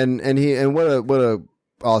 And what a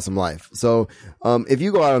awesome life. So, if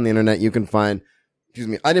you go out on the internet, you can find,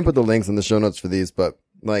 I didn't put the links in the show notes for these, but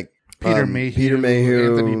like, Peter Mayhew,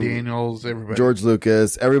 Anthony Daniels, everybody. George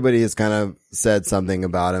Lucas, everybody has kind of said something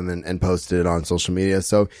about him and posted it on social media.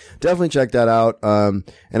 So definitely check that out. And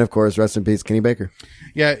of course, rest in peace, Kenny Baker.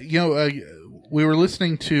 Yeah. We were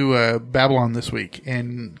listening to Babylon this week,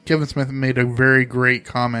 and Kevin Smith made a very great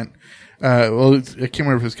comment. I can't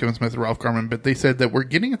remember if it was Kevin Smith or Ralph Garman, but they said that we're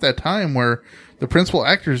getting at that time where the principal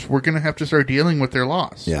actors were going to have to start dealing with their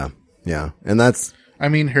loss. Yeah. Yeah. And that's,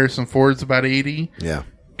 Harrison Ford's about 80. Yeah.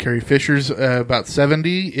 Carrie Fisher's about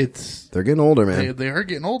 70. They're getting older, man. They are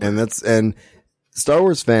getting older. And Star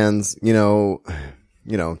Wars fans, to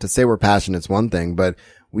say we're passionate is one thing, but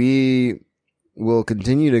we will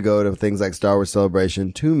continue to go to things like Star Wars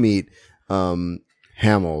Celebration to meet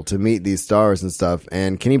Hamill, to meet these stars and stuff.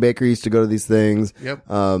 And Kenny Baker used to go to these things. Yep.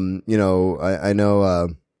 I know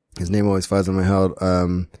his name always flies on my head.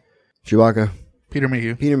 Chewbacca. Peter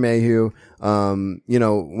Mayhew.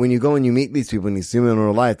 When you go and you meet these people and you see them in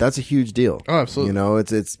real life, that's a huge deal. Oh,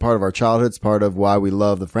 absolutely. It's part of our childhood. It's part of why we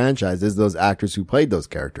love the franchise is those actors who played those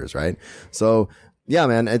characters, right? So yeah,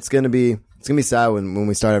 man, it's going to be sad when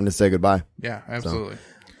we start having to say goodbye. Yeah, absolutely.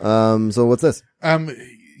 So what's this?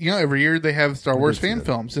 Every year they have Star Wars fan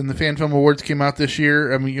films, and the Fan Film Awards came out this year.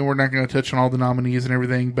 We're not going to touch on all the nominees and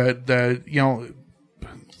everything, but so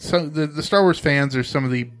the Star Wars fans are some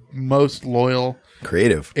of the most loyal,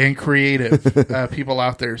 creative people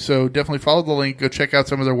out there. So definitely follow the link. Go check out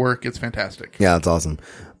some of their work. It's fantastic. Yeah, it's awesome.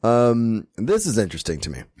 This is interesting to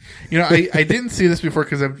me. I didn't see this before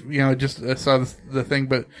because I saw the thing,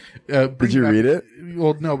 but did you read it?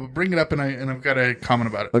 Well, no, but bring it up and I've got a comment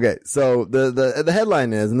about it. Okay, so the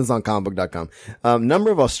headline is, and this is on comicbook.com,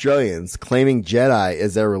 number of Australians claiming Jedi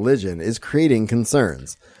is their religion is creating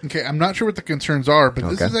concerns. Okay, I'm not sure what the concerns are, but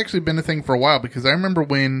this has actually been a thing for a while because I remember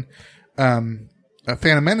when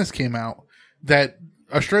Phantom Menace came out that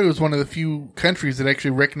Australia was one of the few countries that actually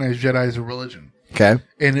recognized Jedi as a religion. Okay.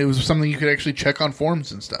 And it was something you could actually check on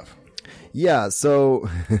forums and stuff. Yeah, so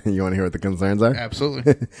you want to hear what the concerns are?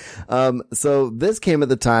 Absolutely. So this came at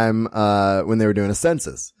the time when they were doing a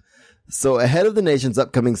census. So ahead of the nation's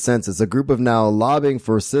upcoming census, a group of now lobbying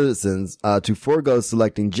for citizens to forego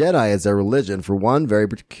selecting Jedi as their religion for one very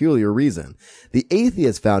peculiar reason. The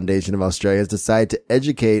Atheist Foundation of Australia has decided to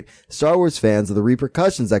educate Star Wars fans of the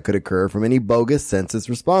repercussions that could occur from any bogus census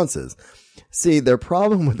responses. See, their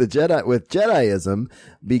problem with Jediism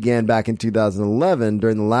began back in 2011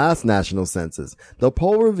 during the last national census. The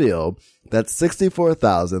poll revealed that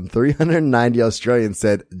 64,390 Australians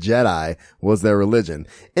said Jedi was their religion,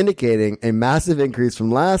 indicating a massive increase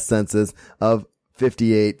from last census of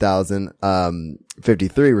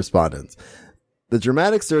 58,053 respondents. The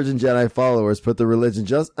dramatic surge in Jedi followers put the religion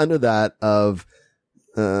just under that of,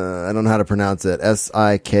 I don't know how to pronounce it,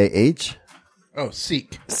 SIKH? Oh,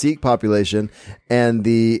 Sikh population, and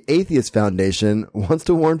the Atheist Foundation wants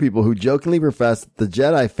to warn people who jokingly profess the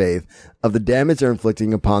Jedi faith of the damage they're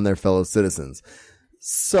inflicting upon their fellow citizens.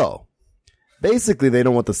 So, basically, they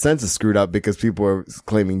don't want the census screwed up because people are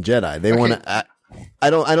claiming Jedi. They want to. I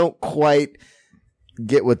don't quite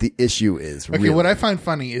get what the issue is. Okay, really. What I find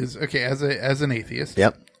funny is as an atheist.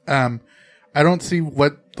 Yep. I don't see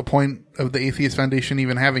what the point of the Atheist Foundation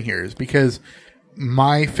even having here is because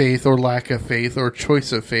my faith or lack of faith or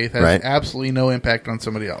choice of faith has Right. absolutely no impact on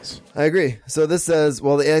somebody else. I agree. So this says,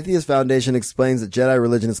 well, the Atheist Foundation explains that Jedi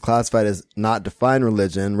religion is classified as not defined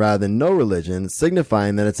religion rather than no religion,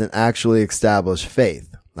 signifying that it's an actually established faith.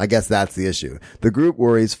 I guess that's the issue. The group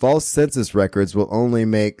worries false census records will only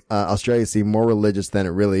make Australia seem more religious than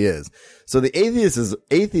it really is. So the atheist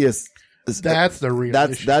is That's the real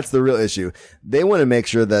issue. That's the real issue. They want to make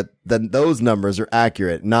sure that those numbers are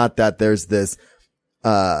accurate, not that there's this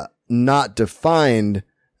not defined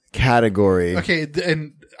category. Okay,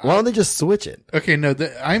 and Why don't they just switch it? okay, no,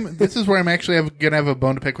 this is where I'm actually going to have a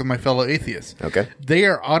bone to pick with my fellow atheists. Okay. They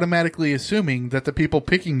are automatically assuming that the people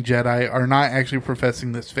picking Jedi are not actually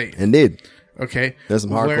professing this faith. Indeed. Okay, There's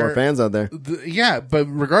some hardcore fans out there. Yeah, but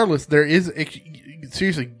regardless, there is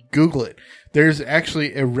seriously Google it. There's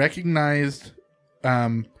actually a recognized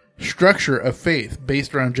structure of faith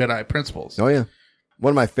based around Jedi principles. Oh yeah.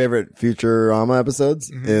 One of my favorite Futurama episodes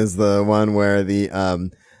is the one where they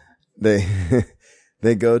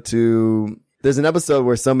they go to, there's an episode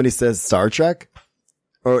where somebody says Star Trek,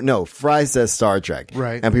 or no, Fry says Star Trek.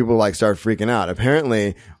 Right. And people like start freaking out.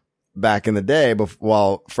 Apparently back in the day,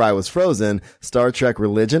 while Fry was frozen, Star Trek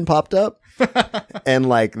religion popped up and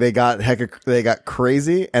like they got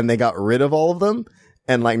crazy and they got rid of all of them.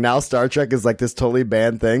 And like now Star Trek is like this totally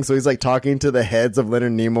banned thing. So he's like talking to the heads of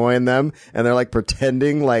Leonard Nimoy and them, and they're like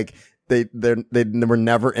pretending like they were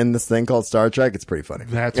never in this thing called Star Trek. It's pretty funny.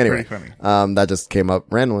 That's anyway, pretty funny. That just came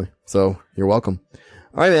up randomly. So you're welcome.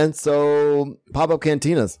 All right, man. So pop-up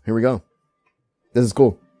cantinas. Here we go. This is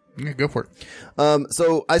cool. Yeah, go for it.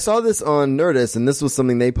 So I saw this on Nerdist, and this was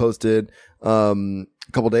something they posted, a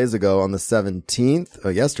couple days ago on the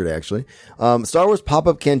 17th, yesterday actually. Star Wars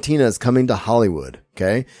pop-up cantina is coming to Hollywood.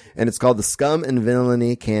 Okay. And it's called the Scum and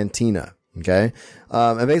Villainy Cantina. Okay.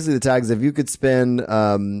 And basically the tag is, if you could spend,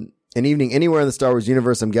 an evening anywhere in the Star Wars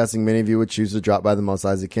universe, I'm guessing many of you would choose to drop by the Mos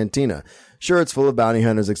Eisley Cantina. Sure, it's full of bounty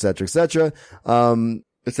hunters, etc., etc.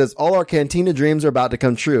 It says all our cantina dreams are about to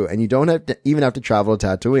come true, and you don't even have to travel to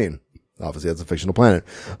Tatooine. Obviously, that's a fictional planet.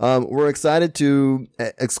 We're excited to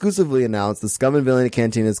exclusively announce the Scum and Villainy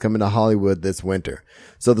Cantina is coming to Hollywood this winter.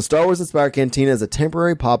 So the Star Wars inspired cantina is a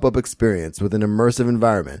temporary pop-up experience with an immersive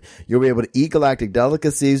environment. You'll be able to eat galactic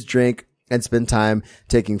delicacies, drink, and spend time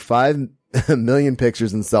taking 5 million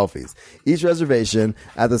pictures and selfies. Each reservation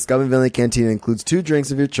at the Scum and Villainy Cantina includes 2 drinks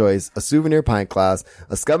of your choice, a souvenir pint glass,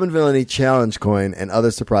 a Scum and Villainy challenge coin, and other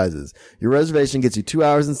surprises. Your reservation gets you 2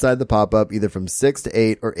 hours inside the pop-up, either from 6 to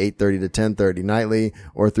 8 or 8:30 to 10:30 nightly,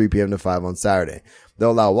 or 3 p.m. to 5 on Saturday.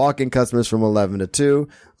 They'll allow walk-in customers from 11 to 2.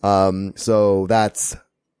 So that's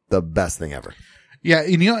the best thing ever. Yeah,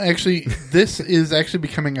 and actually, this is actually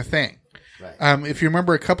becoming a thing. Right. If you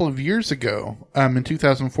remember a couple of years ago, in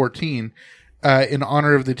 2014, in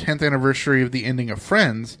honor of the 10th anniversary of the ending of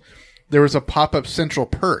Friends, there was a pop-up Central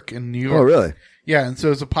Perk in New York. Oh, really? Yeah, and so it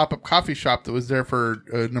was a pop-up coffee shop that was there for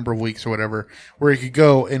a number of weeks or whatever, where you could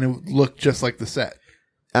go and it looked just like the set.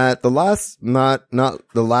 At the last, not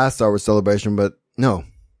the last Star Wars celebration, but no.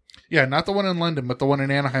 Yeah, not the one in London, but the one in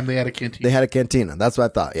Anaheim, they had a cantina. They had a cantina. That's what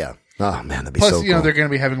I thought, yeah. Oh, man, that'd be Plus, so cool. you know, they're going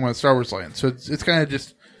to be having one at Star Wars Land, so it's kind of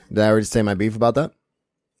just... Did I already say my beef about that?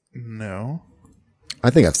 No. I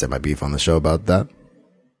think I've said my beef on the show about that.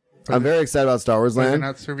 I'm very excited about Star Wars Are they Land.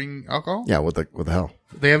 not serving alcohol? Yeah, what the hell?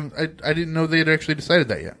 They haven't. I didn't know they had actually decided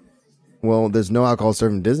that yet. Well, there's no alcohol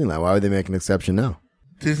served in Disneyland. Why would they make an exception now?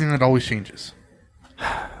 Disneyland always changes.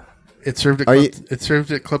 It served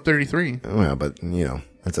at Club 33. Oh, yeah, but, you know,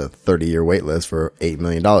 that's a 30-year wait list for $8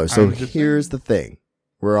 million. So here's the thing.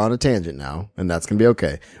 We're on a tangent now, and that's going to be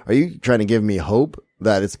okay. Are you trying to give me hope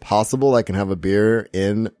that it's possible I can have a beer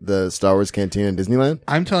in the Star Wars Cantina in Disneyland?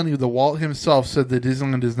 I'm telling you, the Walt himself said that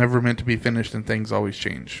Disneyland is never meant to be finished and things always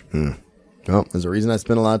change. Well, there's a reason I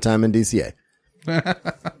spent a lot of time in DCA.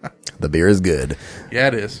 The beer is good. Yeah,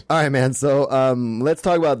 it is. All right, man. So let's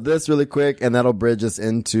talk about this really quick, and that'll bridge us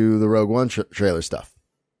into the Rogue One trailer stuff.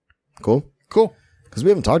 Cool? Cool. Because we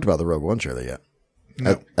haven't talked about the Rogue One trailer yet.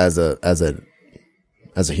 No.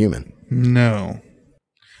 As a human. No.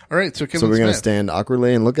 All right, so we're going to stand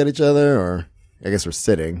awkwardly and look at each other, or I guess we're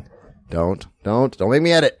sitting. Don't make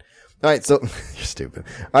me edit. All right, so you're stupid.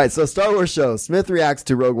 All right, so Star Wars show. Smith reacts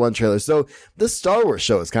to Rogue One trailer. So this Star Wars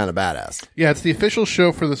show is kind of badass. Yeah, it's the official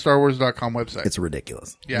show for the StarWars.com website. It's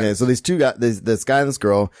ridiculous. Yeah. Okay, so these two guys, this guy and this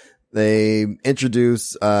girl, they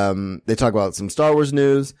introduce, they talk about some Star Wars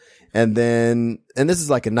news, and this is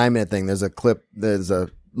like a 9-minute thing. There's a clip, there's a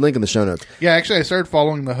link in the show notes. Yeah, actually, I started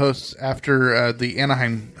following the hosts after the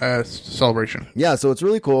Anaheim celebration. Yeah, so it's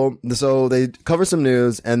really cool. So they cover some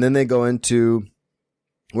news, and then they go into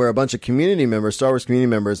where a bunch of community members, Star Wars community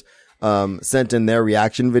members, sent in their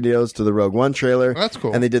reaction videos to the Rogue One trailer. That's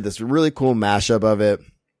cool. And they did this really cool mashup of it,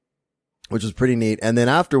 which was pretty neat. And then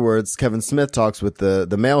afterwards, Kevin Smith talks with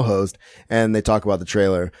the male host, and they talk about the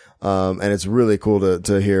trailer. And it's really cool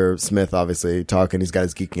to hear Smith obviously talking. He's got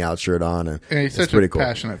his Geeking Out shirt on, and he's such a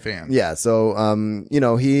passionate fan. Yeah. So,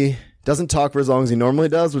 he doesn't talk for as long as he normally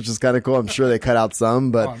does, which is kind of cool. I'm sure they cut out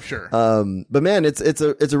some, but I'm sure. But man, it's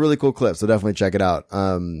a really cool clip. So definitely check it out.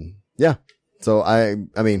 Yeah. So I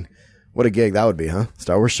mean, what a gig that would be, huh?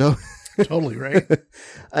 Star Wars show. Totally right.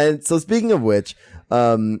 And so speaking of which,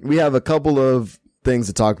 we have a couple of things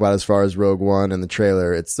to talk about as far as Rogue One and the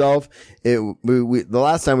trailer itself. The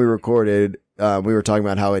last time we recorded, we were talking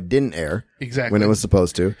about how it didn't air exactly when it was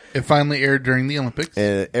supposed to. It finally aired during the Olympics.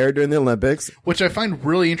 And it aired during the Olympics, which I find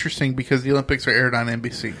really interesting because the Olympics are aired on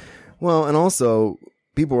NBC. Well, and also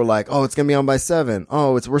people were like, "Oh, it's gonna be on by 7.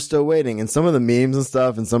 Oh, we're still waiting." And some of the memes and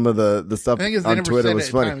stuff, and some of the stuff I think on Twitter was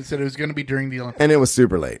funny. It said it was going to be during the Olympics, and it was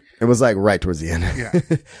super late. It was like right towards the end. Yeah.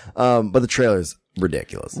 But the trailer's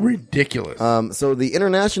ridiculous. So the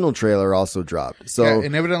international trailer also dropped. So yeah,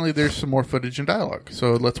 and evidently there's some more footage and dialogue.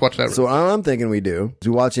 So let's watch that. So what I'm thinking we do is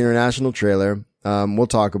we watch the international trailer. We'll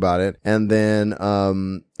talk about it, and then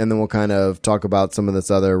we'll kind of talk about some of this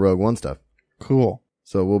other Rogue One stuff. Cool.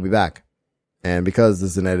 So we'll be back. And because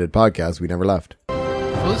this is an edited podcast, we never left.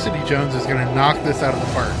 Felicity Jones is going to knock this out of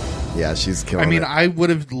the park. Yeah, she's killing it. I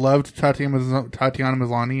would have loved Tatiana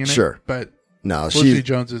Maslany in it. Sure. But no, Felicity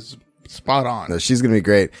Jones is spot on. No, she's going to be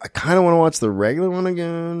great. I kind of want to watch the regular one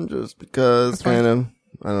again just because I don't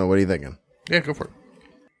know. What are you thinking? Yeah, go for it.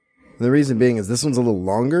 The reason being is this one's a little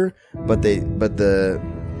longer, but the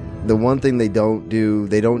one thing they don't do,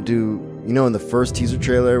 in the first teaser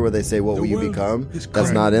trailer where they say, "What will you become?"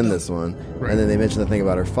 That's not in this one. Right. And then they mention the thing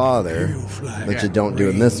about her father that you don't do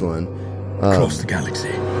in this one. Across the galaxy.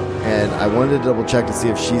 And I wanted to double check to see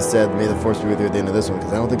if she said, "May the Force be with you" at the end of this one,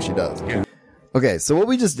 because I don't think she does. Yeah. Okay, so what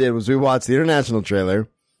we just did was we watched the international trailer,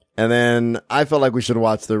 and then I felt like we should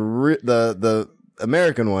watch the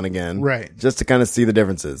American one again, right? Just to kind of see the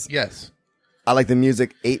differences. Yes. I like the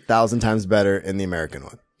music 8,000 times better in the American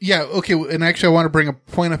one. Yeah, okay, and actually I want to bring a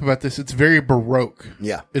point up about this. It's very Baroque.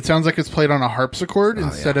 Yeah. It sounds like it's played on a harpsichord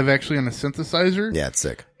instead of actually on a synthesizer. Yeah, it's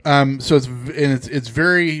sick. So it's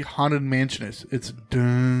very Haunted Mansion-ish. It's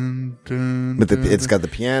dun dun. But it's got the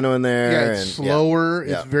piano in there. Yeah, it's slower.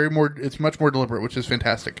 Yeah. It's much more deliberate, which is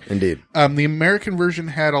fantastic. Indeed. The American version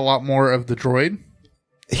had a lot more of the droid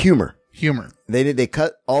humor. They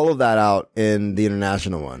cut all of that out in the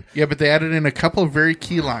international one. Yeah, but they added in a couple of very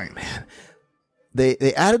key lines. Man.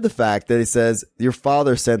 They added the fact that it says your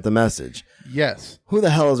father sent the message. Yes. Who the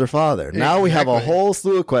hell is her father? Exactly. Now we have a whole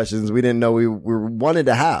slew of questions we didn't know we wanted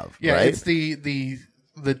to have. Yeah, right? It's the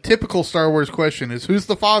typical Star Wars question is who's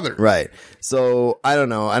the father? Right. So I don't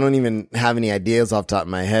know. I don't even have any ideas off the top of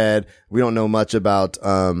my head. We don't know much about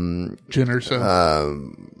Jyn Erso.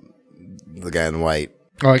 The guy in white.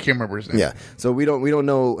 Oh, I can't remember his name. Yeah. So we don't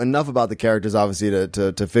know enough about the characters obviously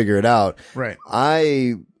to figure it out. Right.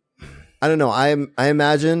 I don't know. I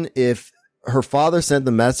imagine if her father sent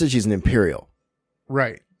the message, he's an Imperial.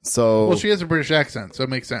 Right. So. Well, she has a British accent, so it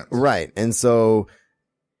makes sense. Right. And so,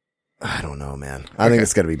 I don't know, man. I think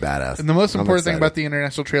it's going to be badass. And the most important thing about the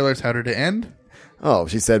international trailer is how did it end? Oh,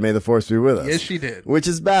 she said, "May the Force be with us." Yes, she did. Which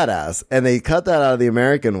is badass. And they cut that out of the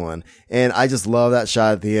American one. And I just love that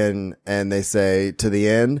shot at the end. And they say, "To the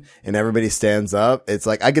end," and everybody stands up. It's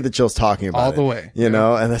like, I get the chills talking about it. All the way. You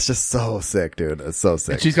know? And that's just so sick, dude. It's so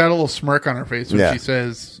sick. And she's got a little smirk on her face when she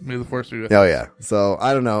says, "May the Force be with us." Oh, yeah. So,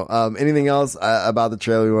 I don't know. Anything else about the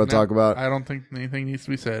trailer you want to talk about? I don't think anything needs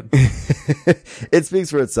to be said. It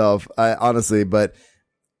speaks for itself, honestly. But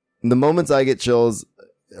the moments I get chills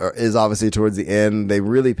is obviously towards the end. They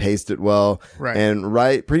really paced it well. Right. And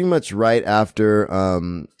pretty much right after,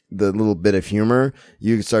 the little bit of humor,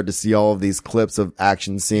 you start to see all of these clips of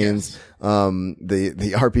action scenes. Yes.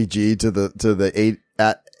 The RPG to the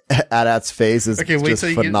AT-AT's face is just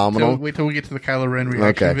phenomenal. Wait till we get to the Kylo Ren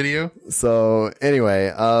reaction video. So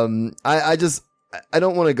anyway, I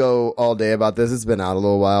don't want to go all day about this. It's been out a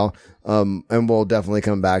little while. And we'll definitely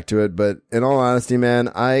come back to it. But in all honesty,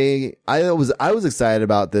 man, I was excited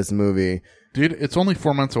about this movie. Dude, it's only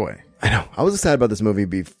 4 months away. I know. I was excited about this movie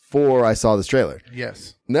before I saw this trailer.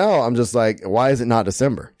 Yes. Now I'm just like, why is it not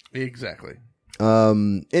December? Exactly.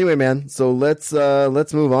 Anyway, man, so let's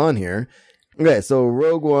move on here. Okay, so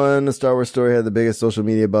Rogue One, a Star Wars story, had the biggest social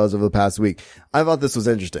media buzz over the past week. I thought this was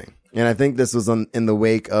interesting. And I think this was in the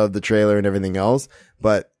wake of the trailer and everything else,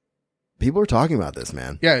 but people are talking about this,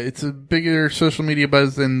 man. Yeah, it's a bigger social media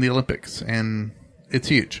buzz than the Olympics, and it's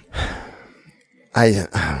huge.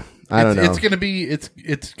 I I don't know.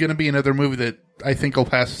 It's gonna be another movie that I think will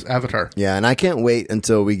pass Avatar. Yeah, and I can't wait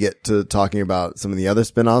until we get to talking about some of the other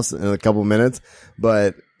spinoffs in a couple minutes.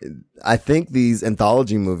 But I think these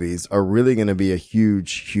anthology movies are really going to be a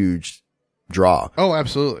huge, huge draw. Oh,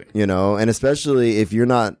 absolutely. You know, and especially if you're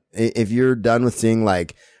done with seeing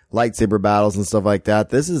like lightsaber battles and stuff like that,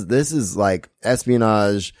 this is like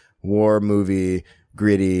espionage, war movie,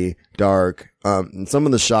 gritty, dark. Some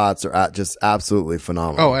of the shots are just absolutely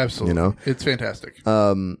phenomenal. Oh, absolutely. You know, it's fantastic.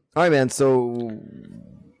 all right, man. So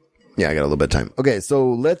yeah, I got a little bit of time. Okay.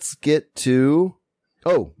 So let's get to,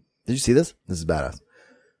 did you see this? This is badass.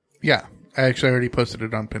 Yeah. I actually already posted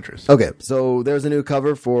it on Pinterest. Okay. So there's a new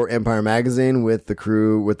cover for Empire Magazine with the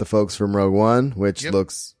crew, with the folks from Rogue One, which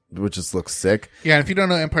just looks sick. Yeah, and if you don't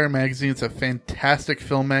know Empire Magazine, it's a fantastic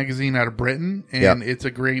film magazine out of Britain, and it's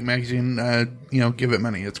a great magazine. Give it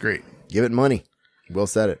money. It's great. Give it money. Will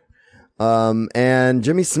said it. And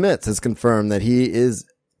Jimmy Smits has confirmed that he is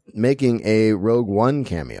making a Rogue One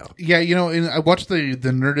cameo. Yeah, and I watched the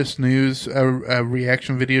Nerdist News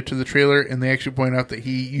reaction video to the trailer, and they actually point out that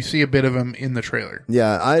you see a bit of him in the trailer.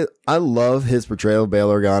 Yeah, I love his portrayal of Bail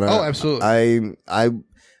Organa. Oh, absolutely.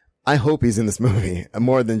 I hope he's in this movie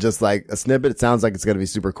more than just like a snippet. It sounds like it's going to be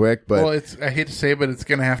super quick, but I hate to say it, but it's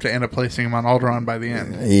going to have to end up placing him on Alderaan by the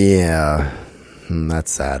end. Yeah,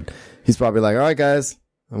 that's sad. He's probably like, all right, guys,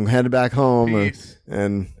 I'm headed back home. Peace.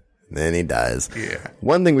 And then he dies. Yeah.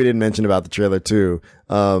 One thing we didn't mention about the trailer too,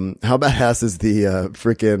 how badass is the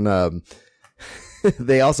freaking,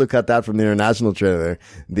 they also cut that from the international trailer,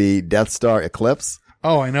 the Death Star Eclipse.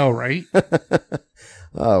 Oh, I know, right?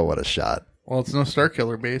 Oh, what a shot. Well, it's no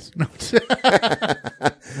Starkiller base. No.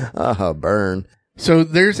 Oh, burn. So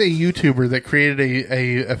there's a YouTuber that created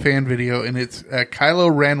a fan video, and it's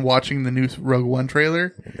Kylo Ren watching the new Rogue One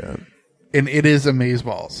trailer. Oh my God. And it is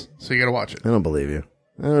amazeballs. So you got to watch it. I don't believe you.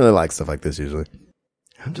 I don't really like stuff like this usually.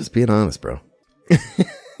 I'm just being honest, bro.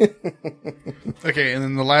 Okay, and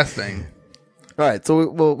then the last thing. All right,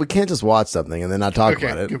 so we can't just watch something and then not talk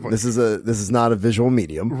about it. Good point. This is not a visual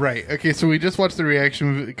medium. Right. Okay, so we just watched the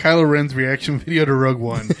Kylo Ren's reaction video to Rogue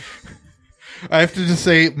One. I have to just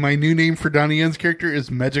say, my new name for Donnie Yen's character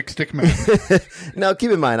is Magic Stick Man. Now,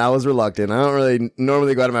 keep in mind, I was reluctant. I don't really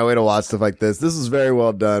normally go out of my way to watch stuff like this. This was very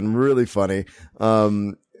well done, really funny.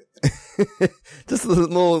 Just the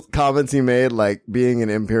little comments he made, like being an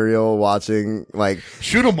Imperial watching, like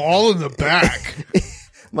shoot them all in the back.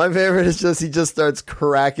 My favorite is he just starts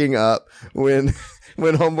cracking up when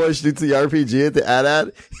Homeboy shoots the RPG at the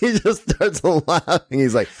AT-AT. He just starts laughing.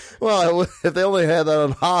 He's like, well, if they only had that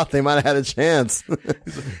on Hoth, they might have had a chance.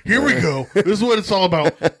 Here we go. This is what it's all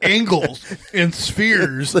about. Angles and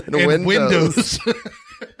spheres and windows.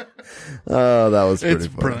 Oh, that was pretty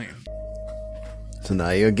funny. Brilliant. So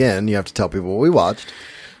now you have to tell people what we watched.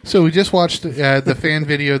 So we just watched the fan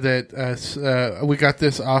video that we got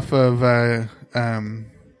this off of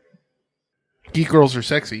Geek Girls Are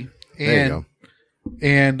Sexy. There you go.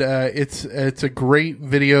 And it's a great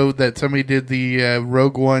video that somebody did the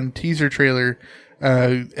Rogue One teaser trailer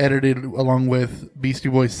edited along with Beastie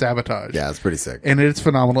Boys Sabotage. Yeah, it's pretty sick. And it's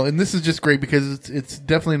phenomenal. And this is just great because it's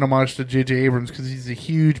definitely an homage to J.J. Abrams because he's a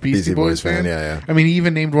huge Beastie Boys fan. Yeah. I mean, he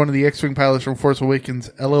even named one of the X-Wing pilots from Force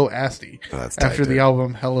Awakens Hello Asti after the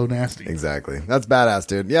album Hello Nasty. Exactly. That's badass,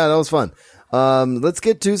 dude. Yeah, that was fun. Let's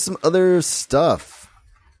get to some other stuff.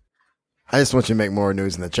 I just want you to make more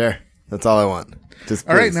news in the chair. That's all I want. Just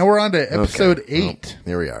all right, now we're on to episode 8.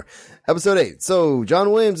 Here we are. Episode 8. So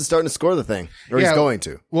John Williams is starting to score the thing, or he's going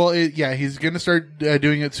to. Well, he's going to start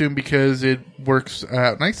doing it soon because it works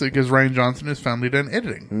out nicely because Rian Johnson is finally done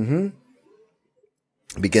editing.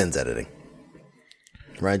 Mm-hmm. Begins editing.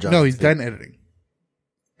 Rian Johnson. No, he's done editing.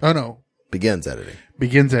 Oh no, begins editing.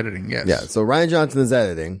 Begins editing. Yes. Yeah. So Rian Johnson is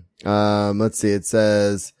editing. Let's see. It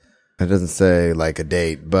doesn't say like a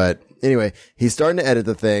date, but anyway, he's starting to edit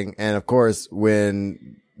the thing, and of course,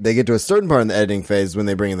 when they get to a certain part in the editing phase, when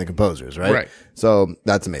they bring in the composers, right? Right. So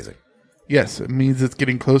that's amazing. Yes, it means it's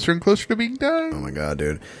getting closer and closer to being done. Oh my God,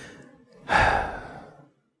 dude!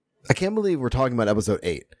 I can't believe we're talking about episode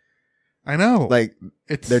 8. I know. Like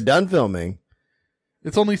they're done filming.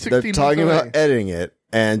 It's only 16 They're talking about editing it,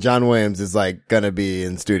 and John Williams is like gonna be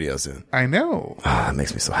in studio soon. I know. That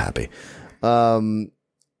makes me so happy.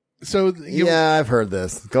 So yeah, I've heard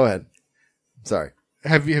this. Go ahead. Sorry.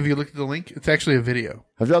 Have you looked at the link? It's actually a video.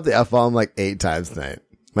 I've dropped the F-bomb like 8 times tonight.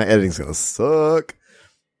 My editing's gonna suck.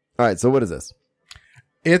 All right, so what is this?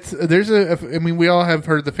 We all have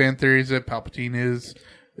heard the fan theories that Palpatine is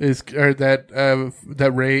or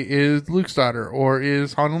that Rey is Luke's daughter, or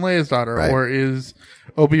is Han and Leia's daughter, right, or is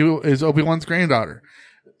Obi-Wan's granddaughter.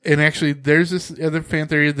 And actually, there's this other fan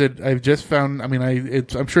theory that I've just found. I mean,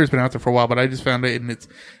 I'm sure it's been out there for a while, but I just found it, and it's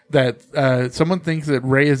that someone thinks that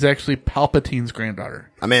Rey is actually Palpatine's granddaughter.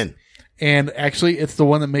 I'm in. And actually, it's the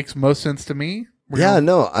one that makes most sense to me.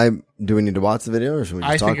 Do we need to watch the video, or should we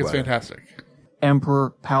just talk about it? I think it's fantastic.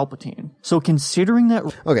 Emperor Palpatine. So considering that...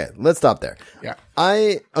 Okay, let's stop there. Yeah.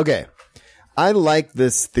 I like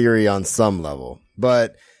this theory on some level,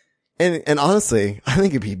 but... And honestly, I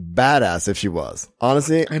think it'd be badass if she was.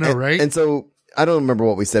 Honestly. I know, right? And so, I don't remember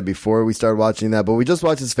what we said before we started watching that, but we just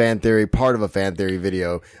watched this fan theory, part of a fan theory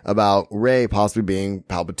video about Rey possibly being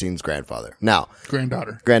Palpatine's grandfather. Now.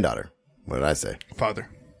 Granddaughter. What did I say? Father.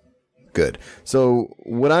 Good. So,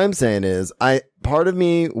 what I'm saying is, part of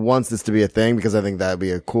me wants this to be a thing because I think that'd be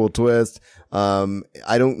a cool twist.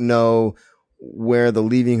 I don't know where the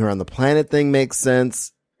leaving her on the planet thing makes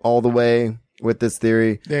sense all the way. With this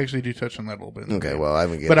theory, they actually do touch on that a little bit. Okay, well, I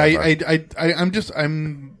haven't get. But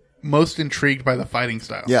I'm most intrigued by the fighting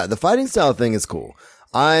style. Yeah, the fighting style thing is cool.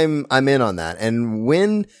 I'm in on that. And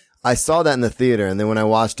when I saw that in the theater, and then when I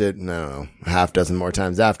watched it, I don't know, a half dozen more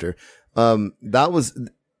times after, that was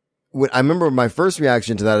when I remember my first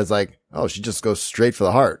reaction to that is like, oh, she just goes straight for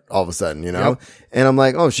the heart all of a sudden, you know? Yep. And I'm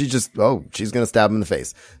like, she's gonna stab him in the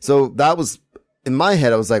face. So that was in my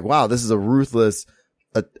head. I was like, wow, this is a ruthless.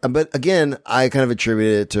 But again, I kind of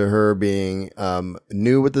attributed it to her being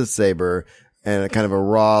new with the saber and a kind of a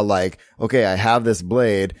raw, like, okay, I have this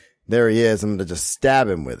blade. There he is. I'm going to just stab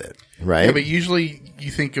him with it, right? Yeah, but usually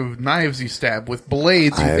you think of knives you stab. With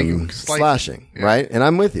blades, you think of slashing, right? And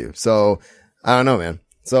I'm with you. So, I don't know, man.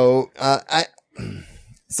 So,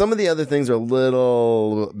 some of the other things are a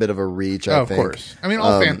little bit of a reach, I think. Of course. I mean,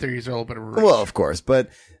 all fan theories are a little bit of a reach. Well, of course. But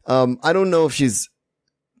I don't know if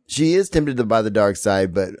she is tempted to buy the dark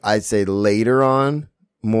side, but I'd say later on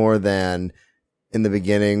more than in the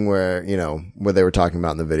beginning where they were talking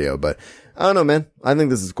about in the video. But I don't know, man. I think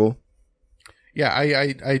this is cool. Yeah,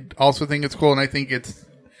 I also think it's cool, and I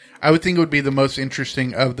would think it would be the most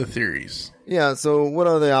interesting of the theories. Yeah, so what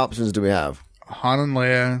other options do we have? Han and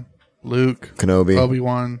Leia, Luke, Kenobi,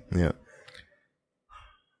 Obi-Wan. Yeah.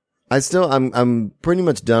 I'm pretty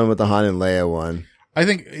much done with the Han and Leia one. I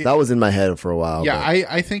think that was in my head for a while. Yeah,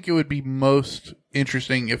 I think it would be most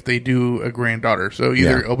interesting if they do a granddaughter. So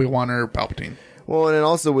either Obi-Wan or Palpatine. Well, and it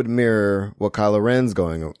also would mirror what Kylo Ren's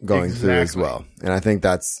going through as well. And I think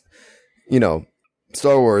that's,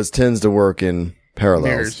 Star Wars tends to work in parallels.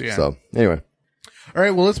 Mirrors, yeah. So anyway. All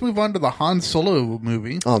right, well, let's move on to the Han Solo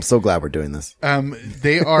movie. Oh, I'm so glad we're doing this.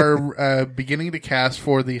 They are beginning to cast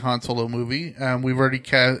for the Han Solo movie. We've already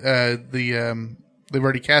they've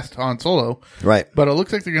already cast Han Solo. Right. But it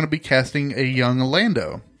looks like they're going to be casting a young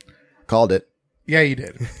Lando. Called it. Yeah, you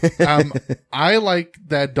did. I like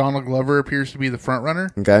that Donald Glover appears to be the front runner.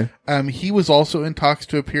 Okay. He was also in talks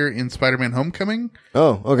to appear in Spider-Man Homecoming.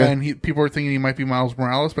 Oh, okay. And people are thinking he might be Miles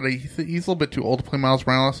Morales, but he's a little bit too old to play Miles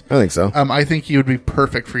Morales. I think so. I think he would be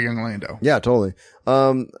perfect for young Lando. Yeah, totally.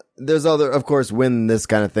 There's of course, when this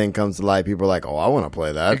kind of thing comes to light, people are like, oh, I want to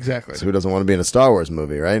play that. Exactly. So who doesn't want to be in a Star Wars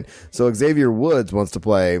movie, right? So Xavier Woods wants to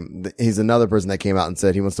play, he's another person that came out and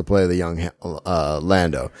said he wants to play the young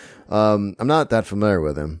Lando. I'm not that familiar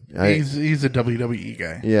with him. He's a WWE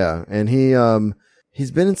guy. Yeah. And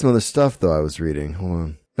he's been in some other stuff though, I was reading. Hold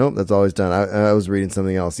on. Nope, that's all he's done. I was reading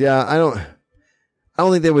something else. Yeah, I don't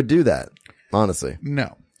think they would do that, honestly.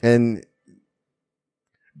 No. And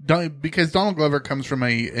because Donald Glover comes from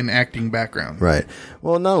an acting background. Right.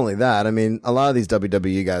 Well, not only that, I mean, a lot of these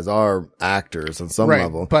WWE guys are actors on some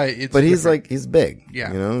level. But he's he's big.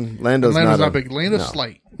 Yeah. Lando's not big. Lando's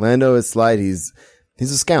slight. Lando is slight. He's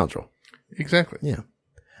a scoundrel. Exactly. Yeah.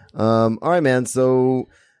 All right, man. So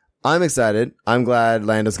I'm excited. I'm glad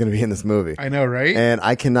Lando's going to be in this movie. I know, right? And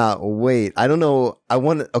I cannot wait. I don't know.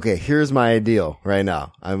 Okay, here's my ideal right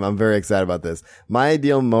now. I'm very excited about this. My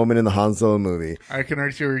ideal moment in the Han Solo movie. I can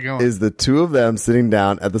already see where you're going. Is the two of them sitting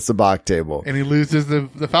down at the sabacc table. And he loses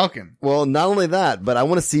the Falcon. Well, not only that, but I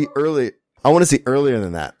want to see earlier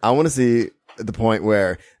than that. I want to see the point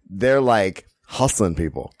where they're like hustling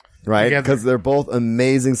people, right? Because they're both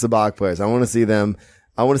amazing sabacc players. I want to see them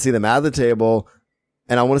at the table.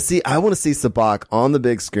 And I want to see sabacc on the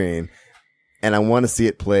big screen, and I want to see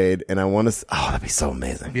it played, and that'd be so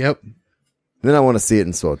amazing. Yep. Then I want to see it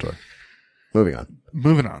in SWTOR. Moving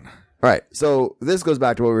on. All right. So this goes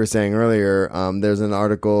back to what we were saying earlier. There's an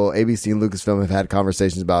article, ABC and Lucasfilm have had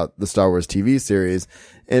conversations about the Star Wars TV series,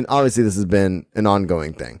 and obviously this has been an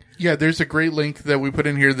ongoing thing. Yeah, there's a great link that we put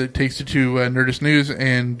in here that takes you to Nerdist News,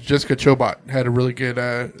 and Jessica Chobot had a really good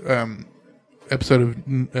episode of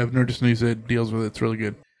Nerdist News that deals with it. It's really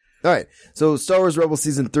good. All right. So Star Wars Rebels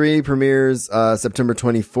Season 3 premieres September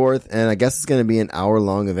 24th, and I guess it's going to be an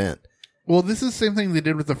hour-long event. Well, this is the same thing they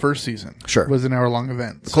did with the first season. Sure. Was an hour-long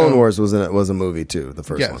event. Clone Wars was a movie, too, the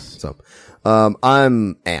first Yes. one. So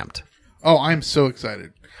I'm amped. Oh, I'm so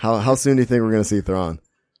excited. How soon do you think we're going to see Thrawn?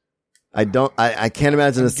 I can't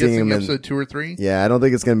imagine us seeing him in episode 2 or 3. Yeah, I don't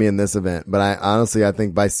think it's going to be in this event, but I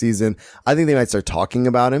think by season, I think they might start talking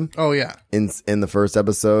about him. Oh yeah, in the first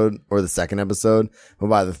episode or the second episode, but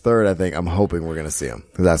by the third, I'm hoping we're going to see him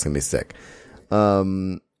because that's going to be sick.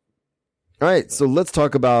 All right, so let's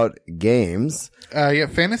talk about games.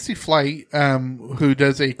 Fantasy Flight, who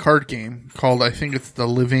does a card game called, I think it's the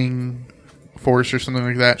Living Force or something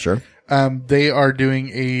like that. Sure. They are doing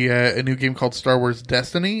a new game called Star Wars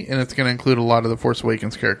Destiny, and it's going to include a lot of the Force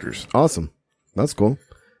Awakens characters. Awesome. That's cool.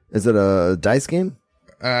 Is it a dice game?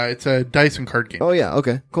 It's a dice and card game. Oh, yeah.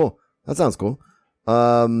 Okay, cool. That sounds cool.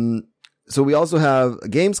 So we also have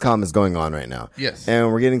Gamescom is going on right now. Yes.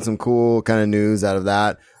 And we're getting some cool kind of news out of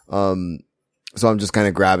that. So I'm just kind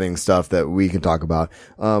of grabbing stuff that we can talk about.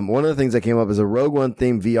 One of the things that came up is a Rogue One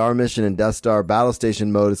themed VR mission in Death Star Battle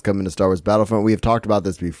Station mode is coming to Star Wars Battlefront. We have talked about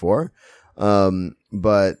this before.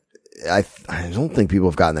 But I don't think people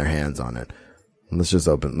have gotten their hands on it. Let's just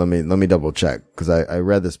open. Let me double check because I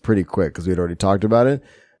read this pretty quick because we had already talked about it.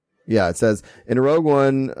 Yeah, it says in Rogue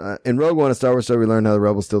One, a Star Wars story, we learned how the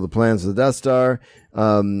rebels steal the plans for the Death Star.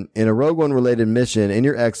 In a Rogue One related mission in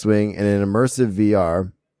your X-Wing in an immersive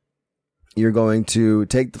VR, you're going to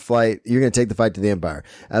take the fight to the Empire.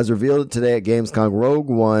 As revealed today at Gamescom, Rogue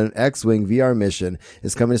One X-Wing VR mission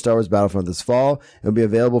is coming to Star Wars Battlefront this fall. It will be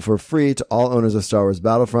available for free to all owners of Star Wars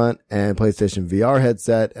Battlefront and PlayStation VR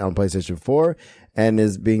headset on PlayStation 4 and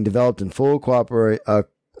is being developed in full collaboration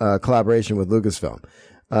with Lucasfilm.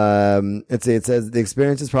 It says the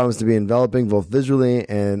experience is promised to be enveloping both visually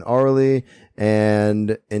and aurally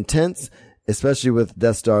and intense, especially with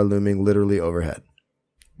Death Star looming literally overhead.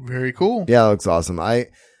 Very cool. Yeah, it looks awesome. I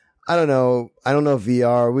don't know. I don't know if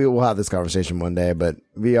VR, we will have this conversation one day, but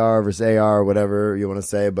VR versus AR, whatever you want to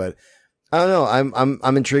say, but I don't know.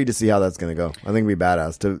 I'm intrigued to see how that's going to go. I think it'd be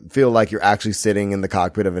badass to feel like you're actually sitting in the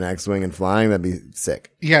cockpit of an X-Wing and flying. That'd be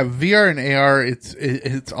sick. Yeah, VR and AR,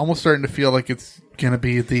 it's almost starting to feel like it's going to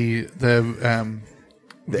be the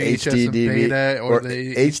HD DVD beta or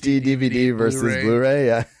the HD DVD versus Blu-ray.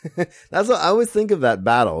 Yeah. That's what I always think of that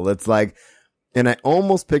battle. It's like, and I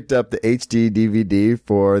almost picked up the HD DVD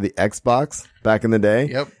for the Xbox back in the day.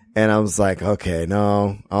 Yep. And I was like, okay,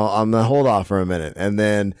 no, I'm going to hold off for a minute. And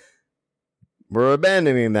then we're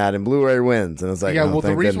abandoning that and Blu-ray wins. And I was like, yeah, oh, well,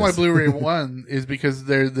 the reason goodness. why Blu-ray won is because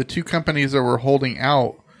they're the two companies that were holding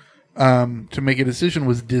out to make a decision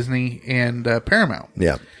was Disney and Paramount.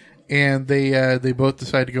 Yeah. And they both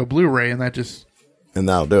decided to go Blu-ray, and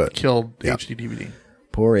that'll do it. Killed HD DVD.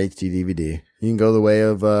 Poor HD DVD. You can go the way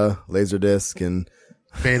of Laserdisc and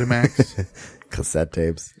Betamax, cassette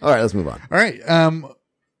tapes. All right, let's move on. All right.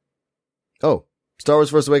 Star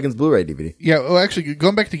Wars Force Awakens Blu-ray DVD. Yeah, well, actually,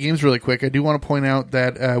 going back to games really quick, I do want to point out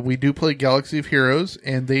that we do play Galaxy of Heroes,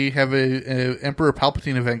 and they have a Emperor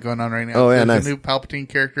Palpatine event going on right now. Oh, yeah, There's nice. a new Palpatine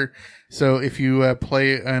character. So if you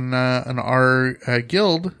play an our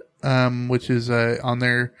guild, which is on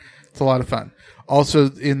there, it's a lot of fun.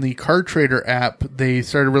 Also, in the Card Trader app, they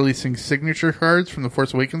started releasing signature cards from the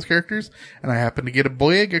Force Awakens characters, and I happened to get a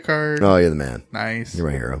Boyega card. Oh, you're the man. Nice. You're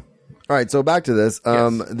my hero. All right, so back to this.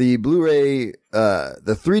 Yes. The Blu-ray, the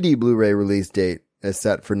 3D Blu-ray release date is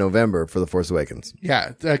set for November for The Force Awakens.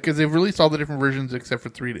 Yeah, because they've released all the different versions except for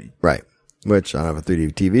 3D. Right. Which I don't have a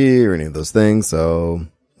 3D TV or any of those things, so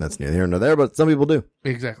that's neither here nor there, but some people do.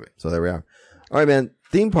 Exactly. So there we are. All right, man.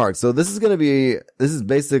 Theme parks. So this is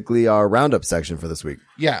basically our roundup section for this week.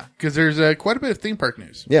 Yeah, because there's quite a bit of theme park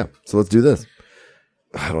news. Yeah. So let's do this.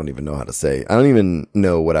 I don't even know how to say. I don't even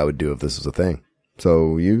know what I would do if this was a thing.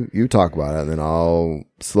 So you talk about it, and then I'll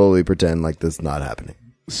slowly pretend like this is not happening.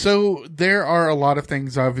 So there are a lot of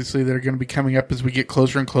things, obviously, that are going to be coming up as we get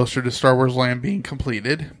closer and closer to Star Wars Land being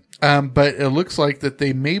completed. But it looks like that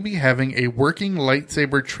they may be having a working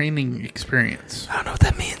lightsaber training experience. I don't know what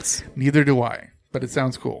that means. Neither do I, but it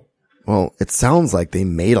sounds cool. Well, it sounds like they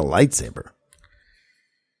made a lightsaber.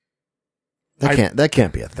 That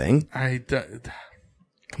can't be a thing.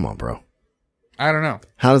 Come on, bro. I don't know.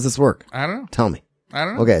 How does this work? I don't know. Tell me. I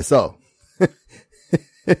don't know. Okay, so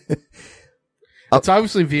It's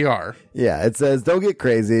obviously VR. Yeah, it says, don't get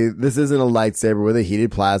crazy. This isn't a lightsaber with a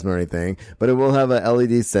heated plasma or anything, but it will have LED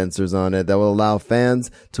sensors on it that will allow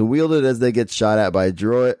fans to wield it as they get shot at by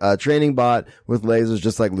a training bot with lasers,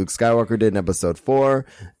 just like Luke Skywalker did in episode 4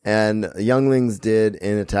 and younglings did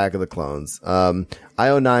in Attack of the Clones.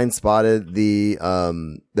 IO9 spotted the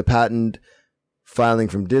patent filing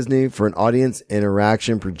from Disney for an audience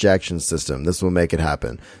interaction projection system. This will make it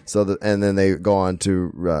happen. And then they go on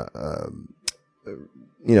to,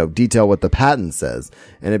 detail what the patent says.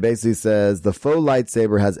 And it basically says the faux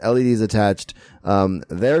lightsaber has LEDs attached,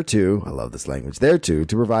 thereto. I love this language. Thereto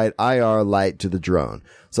to provide IR light to the drone.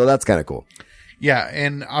 So that's kind of cool. Yeah.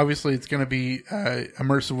 And obviously it's going to be,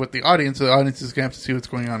 immersive with the audience. So the audience is going to have to see what's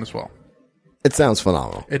going on as well. It sounds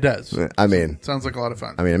phenomenal. It does. I mean, sounds like a lot of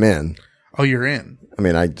fun. I mean, I'm in. Oh, you're in. I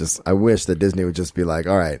mean, I wish that Disney would just be like,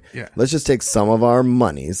 all right, yeah, let's just take some of our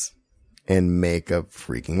monies and make a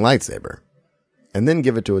freaking lightsaber. And then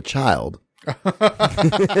give it to a child.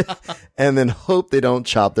 And then hope they don't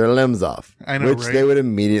chop their limbs off. I know, which right? they would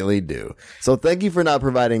immediately do. So thank you for not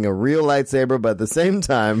providing a real lightsaber, but at the same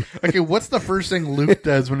time... Okay, what's the first thing Luke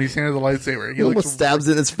does when he's handed the lightsaber? He almost stabs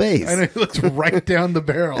it in his face. I know, he looks right down the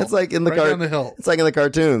barrel. It's like in the down the hill. It's like in the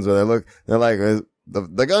cartoons where they're like,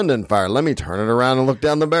 the gun didn't fire. Let me turn it around and look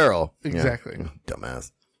down the barrel. Exactly. Yeah.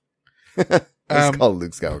 Dumbass. It's called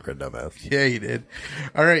Luke Skywalker dumbass. Yeah, he did.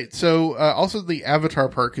 All right. So, also the Avatar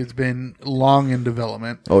Park has been long in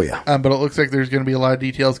development. Oh, yeah. But it looks like there's going to be a lot of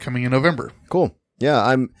details coming in November. Cool.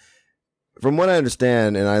 Yeah, from what I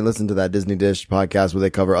understand, and I listened to that Disney Dish podcast where they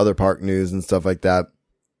cover other park news and stuff like that.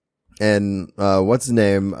 And, what's his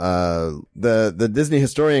name? The Disney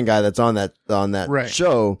historian guy that's on that right.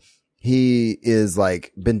 show, he is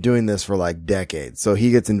like been doing this for like decades. So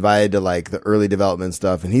he gets invited to like the early development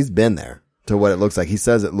stuff and he's been there to what it looks like. He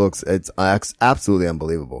says it's absolutely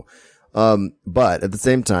unbelievable. But at the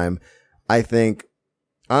same time, I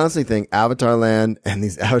honestly think Avatar Land and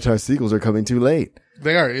these Avatar sequels are coming too late.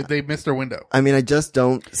 They are. They missed their window. I mean, I just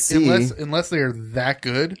don't see. Unless they are that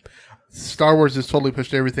good, Star Wars has totally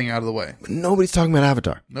pushed everything out of the way. Nobody's talking about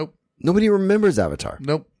Avatar. Nope. Nobody remembers Avatar.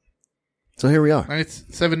 Nope. So here we are. And it's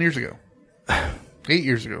 7 years ago. 8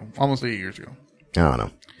 years ago. Almost 8 years ago. I don't know.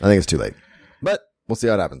 I think it's too late. But we'll see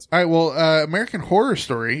how it happens. All right. Well, American Horror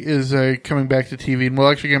Story is coming back to TV, and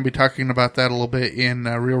we're actually going to be talking about that a little bit in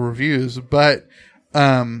Real Reviews. But,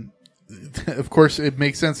 of course, it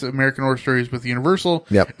makes sense that American Horror Story is with Universal.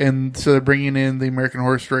 Yep. And so they're bringing in the American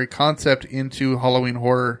Horror Story concept into Halloween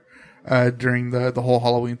horror during the whole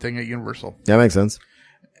Halloween thing at Universal. That makes sense.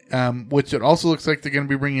 Which it also looks like they're going to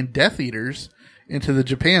be bringing Death Eaters into the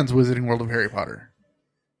Japan's Wizarding World of Harry Potter.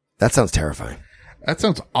 That sounds terrifying. That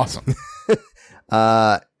sounds awesome.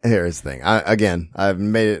 Here's the thing. I've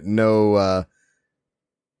made it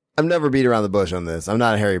I've never beat around the bush on this. I'm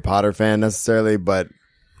not a Harry Potter fan necessarily, but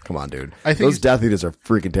come on, dude. I think those Death Eaters are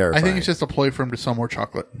freaking terrifying. I think it's just a ploy for him to sell more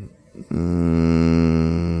chocolate.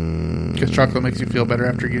 Because chocolate makes you feel better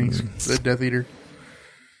after getting the Death Eater.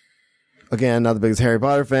 Again, not the biggest Harry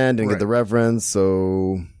Potter fan. Didn't Right. get the reference,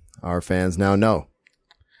 so our fans now know.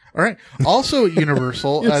 All right. Also, at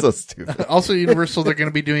Universal. You're so stupid. Also, at Universal, they're going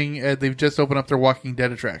to be doing. They've just opened up their Walking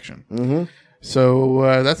Dead attraction. Mm-hmm.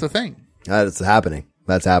 So that's the thing. That's happening.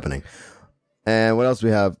 That's happening. And what else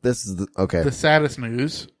we have? This is okay. The saddest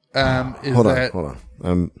news is hold that.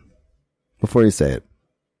 on. Before you say it,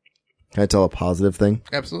 can I tell a positive thing?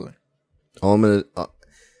 Absolutely. All I'm gonna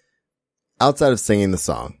outside of singing the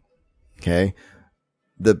song. Okay.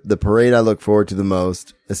 The parade I look forward to the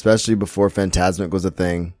most, especially before Fantasmic was a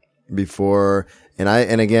thing,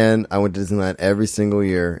 and again, I went to Disneyland every single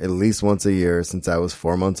year, at least once a year since I was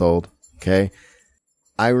 4 months old. Okay.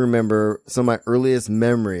 I remember some of my earliest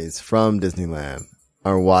memories from Disneyland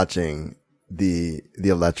are watching the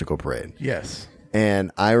electrical parade. Yes.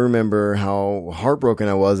 And I remember how heartbroken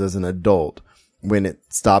I was as an adult when it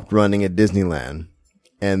stopped running at Disneyland.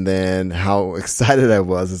 And then how excited I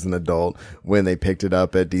was as an adult when they picked it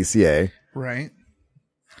up at DCA. Right.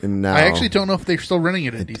 And now I actually don't know if they're still running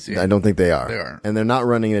it at DCA. I don't think they are. They are. And they're not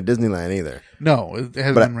running it at Disneyland either. No, it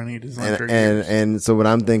hasn't been running at Disneyland for years. And so what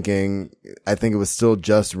I'm thinking, I think it was still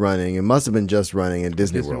just running. It must have been just running in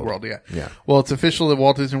Disney World. Yeah. Yeah. Well, it's official that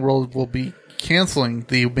Walt Disney World will be canceling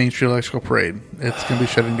the Main Street Electrical Parade. It's going to be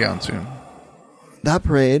shutting down soon. That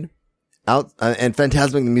parade and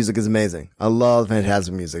Fantasmic, the music is amazing. I love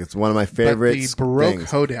Fantasmic music. It's one of my favorite things. The Baroque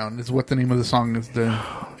things. Hoedown is what the name of the song is. The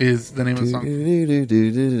name of the song.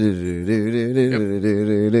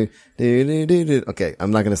 Okay,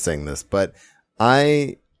 I'm not going to sing this, but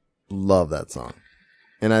I love that song.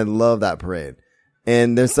 And I love that parade.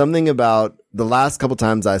 And there's something about the last couple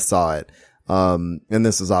times I saw it, And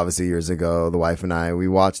this was obviously years ago. The wife and I, we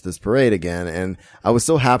watched this parade again, and I was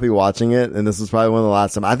so happy watching it. And this was probably one of the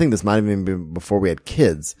last time. I think this might have even been before we had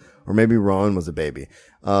kids, or maybe Rowan was a baby.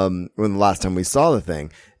 When the last time we saw the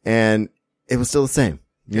thing, and it was still the same.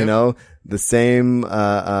 You know, the same,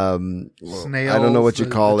 Snails, I don't know what you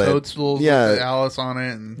call the it. Toadstools with the Alice on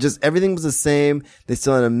it. And just everything was the same. They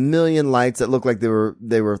still had a million lights that looked like they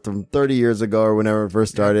were from 30 years ago or whenever it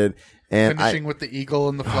first started. And finishing with the eagle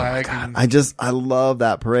and the flag. God, I love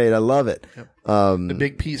that parade. I love it. Yep. The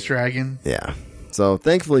big peace dragon. Yeah. So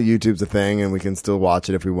thankfully YouTube's a thing and we can still watch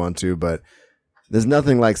it if we want to, but there's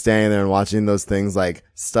nothing like standing there and watching those things like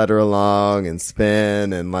stutter along and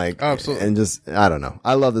spin and like, absolutely. And just, I don't know.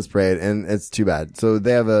 I love this parade and it's too bad. So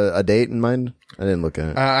they have a date in mind? I didn't look at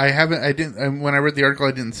it. When I read the article,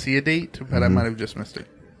 I didn't see a date, but I might have just missed it.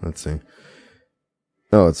 Let's see.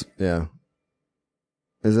 Oh, yeah.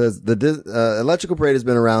 It says the Electrical Parade has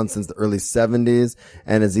been around since the early 70s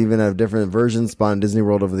and has even had different versions spawned in Disney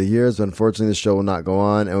World over the years. But unfortunately, the show will not go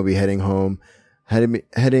on and will be heading home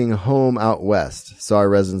out west. Sorry,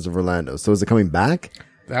 residents of Orlando. So is it coming back?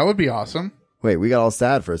 That would be awesome. Wait, we got all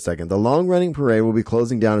sad for a second. The long-running parade will be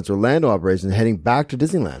closing down its Orlando operation and heading back to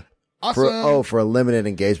Disneyland. Awesome. For a limited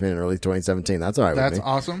engagement in early 2017. That's all right with me. That's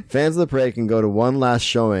awesome. Fans of the parade can go to one last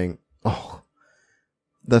showing. I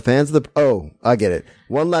get it.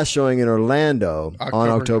 One last showing in Orlando on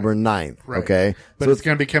October 9th. Right. Okay. But so it's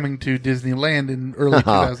going to be coming to Disneyland in early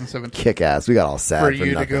 2017. Kick ass. We got all sad for for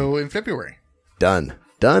you nothing. to go in February. Done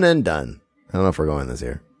and done. I don't know if we're going this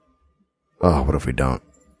year. Oh, what if we don't?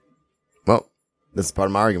 Well, this is part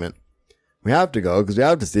of my argument. We have to go because we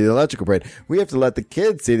have to see the Electrical Parade. We have to let the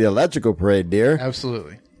kids see the Electrical Parade, dear.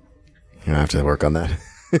 Absolutely. I have to work on that.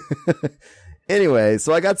 Anyway,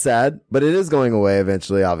 so I got sad, but it is going away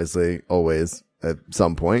eventually, obviously, always, at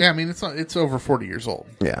some point. Yeah, I mean, it's over 40 years old.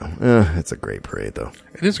 Yeah. It's a great parade, though.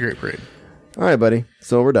 It is a great parade. All right, buddy.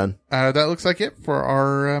 So we're done. That looks like it for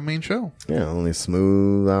our main show. Yeah, only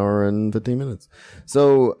smooth hour and 15 minutes.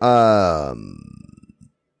 So,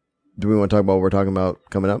 do we want to talk about what we're talking about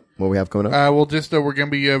coming up? What we have coming up? We're going to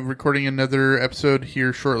be recording another episode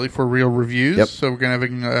here shortly for Real Reviews. Yep. So we're going to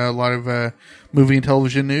have a lot of movie and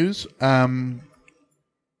television news. But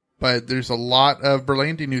there's a lot of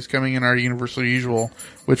Berlanti news coming in our Universal Usual,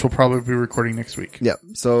 which we'll probably be recording next week. Yep.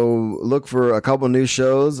 So look for a couple new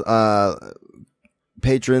shows.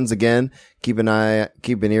 Patrons, again, keep an ear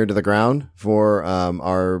to the ground for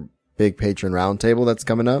our big patron roundtable that's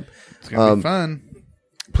coming up. It's going to be fun.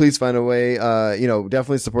 Please find a way,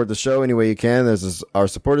 definitely support the show any way you can. There's our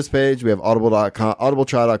support us page. We have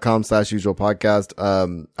audibletrial.com/usual podcast.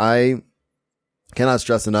 I cannot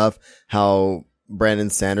stress enough how Brandon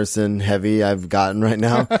Sanderson heavy I've gotten right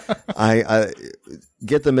now. I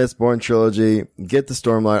get the Mistborn trilogy, get the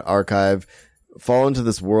Stormlight archive, fall into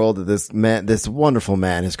this world that this wonderful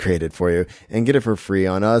man has created for you and get it for free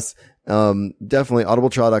on us. Definitely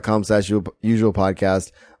audibletrial.com/usual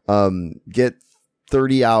podcast. Get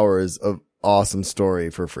 30 hours of awesome story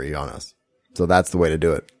for free on us. So that's the way to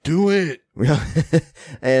do it. Do it.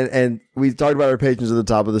 And we talked about our patrons at the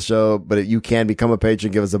top of the show, but you can become a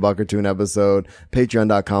patron, give us $1 or $2 an episode,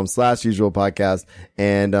 patreon.com/usual podcast.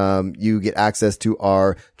 And, you get access to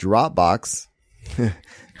our Dropbox.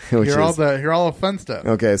 Hear all the fun stuff.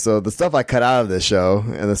 Okay, so the stuff I cut out of this show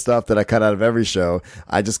and the stuff that I cut out of every show,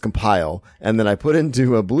 I just compile and then I put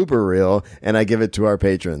into a blooper reel and I give it to our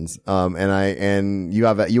patrons. And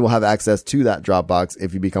you will have access to that Dropbox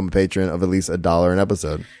if you become a patron of at least $1 an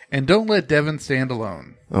episode. And don't let Devin stand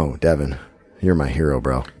alone. Oh, Devin, you're my hero,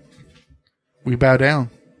 bro. We bow down.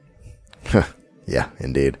 Yeah,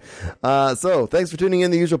 indeed. So thanks for tuning in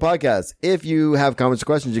to The Usual Podcast. If you have comments or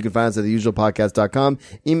questions, you can find us at theusualpodcast.com.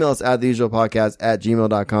 Email us at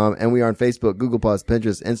theusualpodcast@gmail.com. And we are on Facebook, Google+,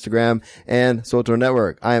 Pinterest, Instagram, and Social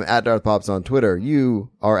Network. I am at Darth Pops on Twitter. You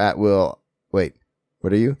are at what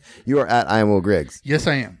are you? You are at I am Will Griggs. Yes,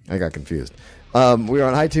 I am. I got confused. We are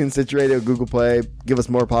on iTunes, Stitcher Radio, Google Play. Give us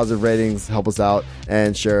more positive ratings, help us out,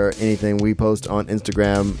 and share anything we post on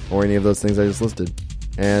Instagram or any of those things I just listed.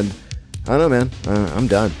 And I don't know, man. I'm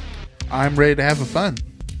done. I'm ready to have a fun.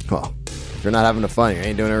 Well, if you're not having a fun, you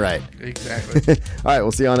ain't doing it right. Exactly. All right,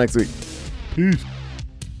 we'll see y'all next week. Peace.